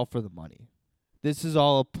this is all for the money. This is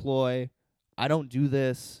all a ploy. I don't do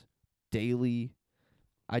this daily.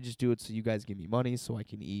 I just do it so you guys give me money so I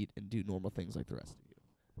can eat and do normal things like the rest of you.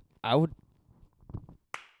 I would.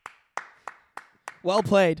 Well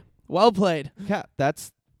played. Well played. Yeah,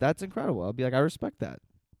 that's incredible. I'll be like, I respect that.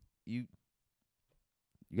 You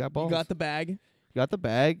got balls. You got the bag. You got the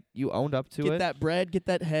bag. You owned up to Get it. that bread, get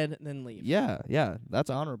that head, and then leave. Yeah, that's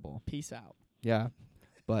honorable. Peace out. Yeah,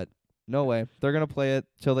 but no way. They're gonna play it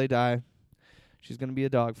till they die. She's gonna be a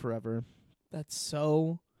dog forever. That's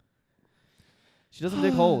so... She doesn't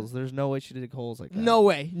dig holes. There's no way she dig holes like that. No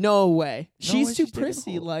way. No way. She's way too she's digging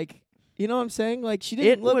prissy. holes. Like, you know what I'm saying? Like, she It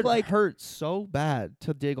didn't look would like... hurt so bad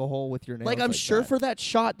to dig a hole with your nails. Like, I'm sure that. for that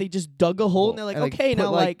shot, they just dug a hole, and they're like, And, okay, put,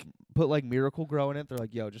 now, like... put like Miracle Grow in it. They're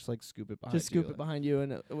like, yo, just like scoop it behind Just scoop you. it behind you,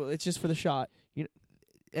 and well, it's just for the shot.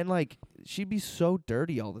 And like, she'd be so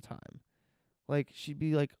dirty all the time. Like, she'd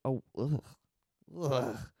be like, oh, ugh,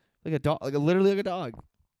 like a dog, literally like a dog.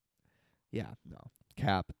 Yeah, no,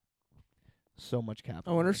 cap. So much cap.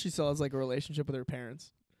 I wonder if she still has, like, a relationship with her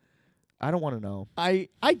parents. I don't want to know. I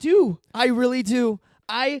do. I really do.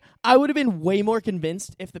 I would have been way more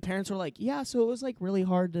convinced if the parents were like, yeah, so it was, like, really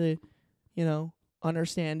hard to, you know,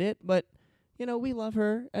 understand it, but... You know, we love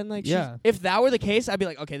her, and like, Yeah. if that were the case, I'd be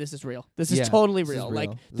like, okay, this is real. This is Yeah, totally this is real. real. Like,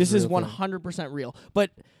 This this is is a real thing. 100% real.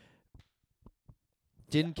 But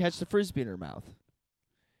Didn't catch the frisbee in her mouth.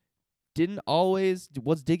 Didn't always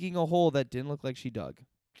was digging a hole that didn't look like she dug.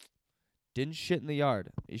 Didn't shit in the yard.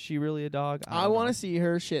 Is she really a dog? I want to see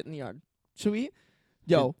her shit in the yard. Should we?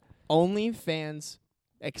 Yo, OnlyFans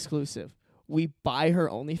exclusive. We buy her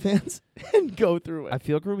OnlyFans and go through it. I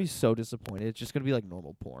feel like we're gonna be so disappointed. It's just gonna be like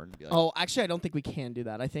normal porn. Be like, Oh, actually, I don't think we can do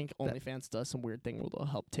that. I think OnlyFans does some weird thing where they'll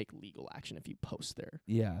help take legal action if you post their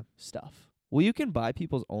yeah. stuff. Well, you can buy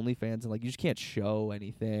people's OnlyFans and like you just can't show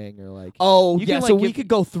anything or like. Oh, you yeah. can, So like, we give- could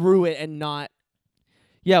go through it and not,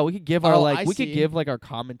 Yeah, we could give our Oh, like I we could see. give like our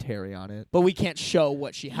commentary on it. but we can't show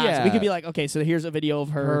what she has. Yeah. We could be like, okay, so here's a video of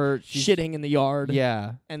her she's- shitting in the yard.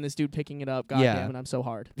 Yeah. And this dude picking it up. God Yeah. damn it, I'm so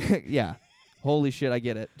hard. Yeah. Holy shit, I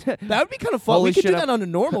get it. That would be kind of fun. Holy We could shit, do that I'm- on a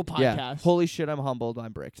normal Yeah. podcast. Holy shit, I'm humbled.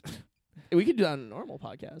 I'm bricked. We could do that on a normal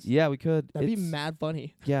podcast. Yeah, we could. That'd be It's- mad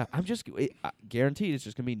funny. Yeah, I'm just guaranteed it's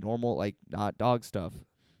just gonna be normal, like not dog stuff.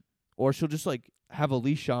 Or she'll just like have a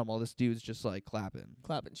leash on while this dude's just like clapping.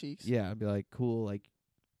 Clapping cheeks. Yeah, I'd be like, cool, like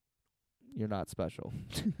you're not special.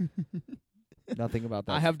 Nothing about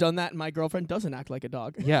that. I have done that, and my girlfriend doesn't act like a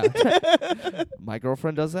dog. Yeah. My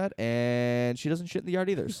girlfriend does that, and she doesn't shit in the yard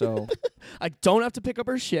either. So I don't have to pick up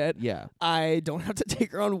her shit. yeah, I don't have to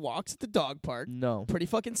take her on walks at the dog park. no, Pretty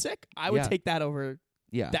fucking sick. I would Yeah. take that over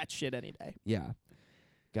yeah, that shit any day. yeah.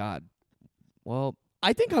 God, well,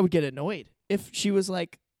 I think I would get annoyed if she was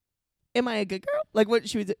like, am I a good girl? Like, what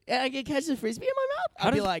she would I can catch the frisbee in my mouth? How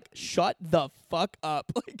I'd be does- like, shut the fuck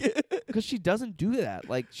up. Like, because she doesn't do that.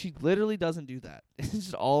 Like she literally doesn't do that. It's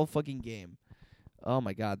just all fucking game. Oh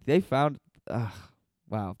my God, they found.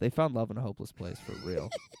 Wow, they found love in a hopeless place for real.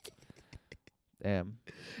 Damn.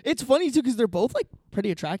 it's funny too because they're both like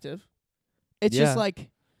pretty attractive. It's Yeah. just like,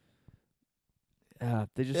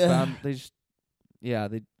 They just Ugh. found. They just. Yeah.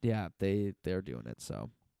 They're doing it. So.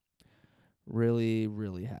 Really,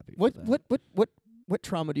 really happy. what for them. what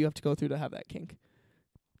trauma do you have to go through to have that kink?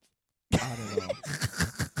 I don't know.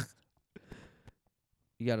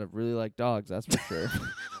 You gotta really like dogs, that's for sure.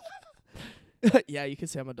 Yeah, you could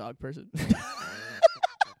say I'm a dog person.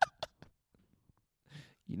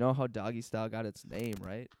 You know how Doggy Style got its name,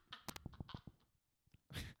 right?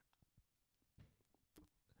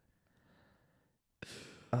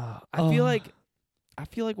 I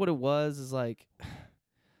feel like what it was is like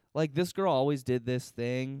this girl always did this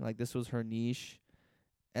thing, like this was her niche,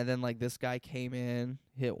 and then like this guy came in,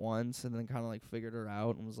 hit once, and then kind of like figured her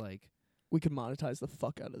out and was like, We could monetize the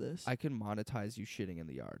fuck out of this. I can monetize you shitting in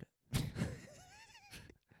the yard.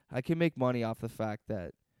 I can make money off the fact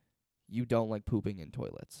that you don't like pooping in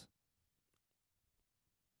toilets.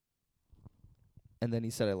 And then he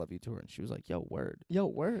said, I love you to her. And she was like, yo, word. Yo,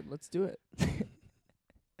 word. Let's do it.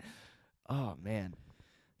 Oh, man.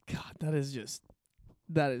 God, that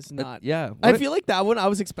is not. Yeah. I feel like that one, I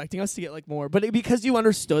was expecting us to get like more, but because you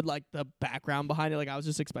understood like the background behind it, like I was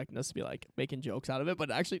just expecting us to be like making jokes out of it,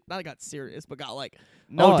 but actually not got serious, but got like,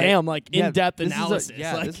 damn, like in-depth analysis.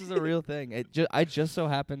 Like, this is a real thing. I just so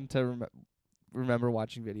happened to remember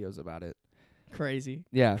watching videos about it. Crazy.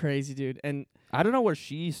 Yeah. Crazy, dude. And I don't know where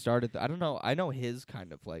she started. I don't know. I know his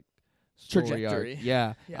kind of like story trajectory. arc.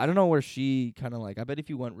 Yeah. I don't know where she kind of like, I bet if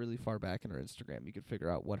you went really far back in her Instagram, you could figure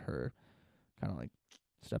out what her kind of like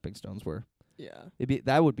stepping stones were. Yeah.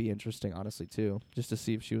 That would be interesting, honestly, too, just to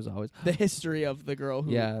see if she was always the history of the girl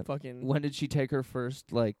who fucking. When did she take her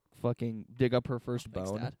first, like, fucking dig up her first Thanks,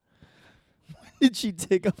 bone? Dad. When did she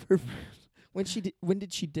dig up her? When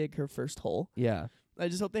did she dig her first hole? Yeah. I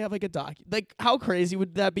just hope they have like a doc. Like, how crazy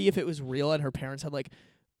would that be if it was real and her parents had like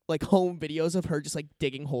home videos of her just like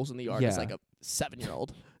digging holes in the yard as like a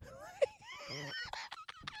 7-year-old?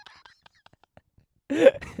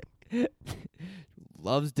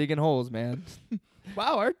 Loves digging holes, man.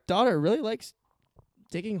 Wow, our daughter really likes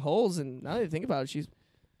digging holes, and now that I think about it, she's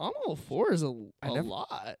on all fours a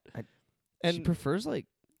lot. And she prefers like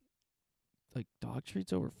dog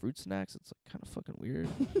treats over fruit snacks. It's like kind of fucking weird.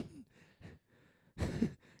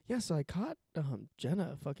 Yeah, so I caught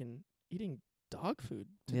Jenna fucking eating dog food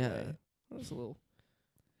today. Yeah. That was a little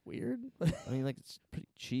weird. I mean, like, it's pretty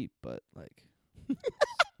cheap, but like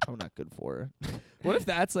probably not good for her. What if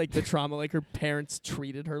that's like the trauma, like her parents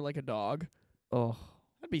treated her like a dog? Oh,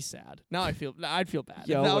 that'd be sad. Now I'd feel bad.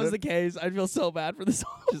 Yo, if that what was if- the case, I'd feel so bad for this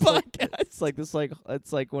whole Just like, podcast.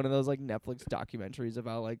 it's like one of those like Netflix documentaries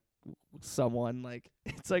about like someone, like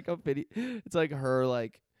it's like a video, it's like her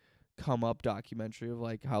like come up documentary of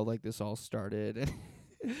like how like this all started, and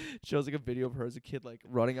shows like a video of her as a kid like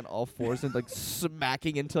running on all fours and like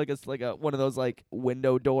smacking into like a one of those like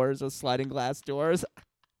window doors, those sliding glass doors.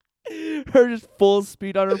 Her just full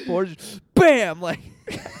speed on her fours, just bam, like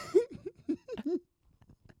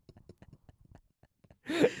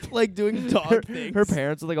like doing dog things. Her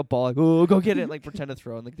parents with like a ball, like, oh, go get it, like pretend to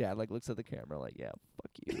throw, and like dad like looks at the camera, like, yeah,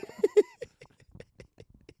 fuck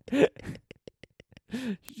you.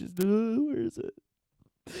 She's just, where is it?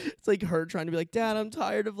 It's like her trying to be like, Dad, I'm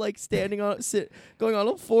tired of like standing on going on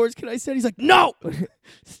all fours. Can I sit? He's like, no,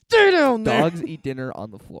 stay down there. Dogs eat dinner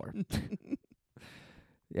on the floor.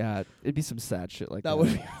 Yeah, it'd be some sad shit like that. That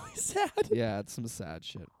would be really sad. Yeah, it's some sad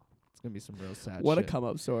shit. It's gonna be some real sad shit. What a come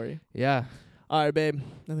up story. Yeah. All right, babe.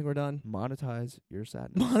 I think we're done. Monetize your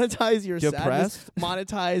sadness. Monetize your Depressed? sadness.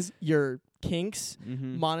 Monetize your kinks.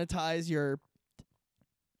 Mhm. Monetize your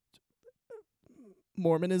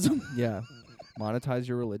Mormonism. Yeah. Monetize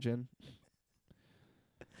your religion.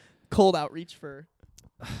 Cold outreach for.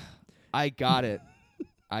 I got it.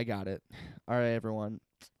 All right, everyone.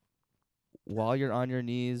 While you're on your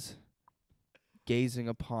knees, gazing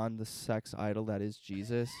upon the sex idol that is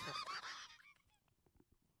Jesus,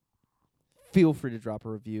 feel free to drop a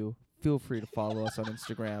review. Feel free to follow us on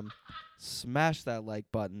Instagram. Smash that like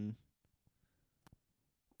button.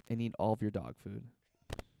 And eat all of your dog food.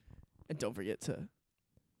 And don't forget to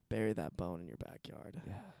bury that bone in your backyard.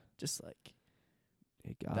 Yeah. Just like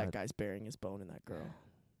Hey God, that guy's burying his bone in that girl.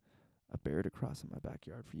 I buried a cross in my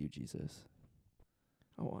backyard for you, Jesus.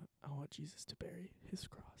 I want Jesus to bury his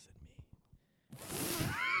cross in me.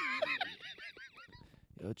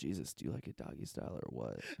 Yo, Jesus, do you like it doggy style or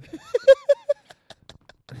what?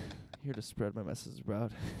 Here to spread my message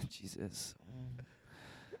about Jesus.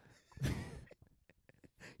 You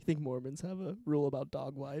think Mormons have a rule about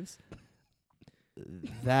dog wives?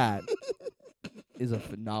 That is a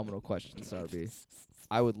phenomenal question, Sarby.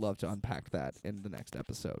 I would love to unpack that in the next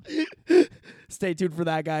episode. Stay tuned for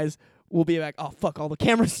that, guys. We'll be back. Oh, fuck, all the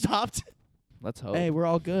cameras stopped. Let's hope. Hey, we're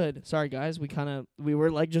all good. Sorry, guys. We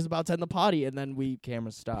were like just about to end the potty, and then we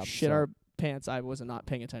Camera stopped. shit our pants. I wasn't not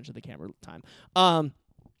paying attention to the camera time.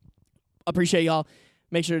 Appreciate y'all.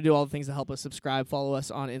 Make sure to do all the things to help us. Subscribe. Follow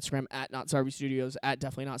us on Instagram at Not Starby Studios, at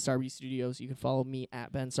Definitely Not Starby Studios. You can follow me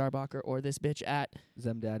at Ben Starbacher or this bitch at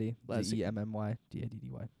Zemdaddy. Let's see.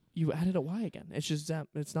 ZEMMYDADDY. You added a Y again. It's just Zem.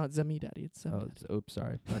 It's not Zemi Daddy. It's Zem. Oh, oops,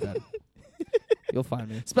 sorry. My bad. You'll find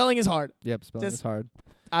me. Spelling is hard. Yep, spelling Just- is hard.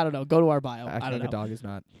 I don't know. Go to our bio. I Acting don't like know. a dog is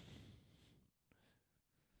not.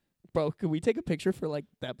 Bro, could we take a picture for like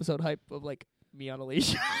the episode hype of like me on a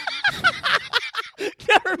leash?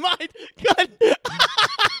 Never mind. Good.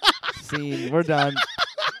 Scene. We're done.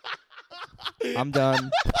 I'm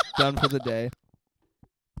done. Done for the day.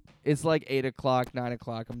 It's like 8 o'clock, 9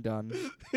 o'clock. I'm done.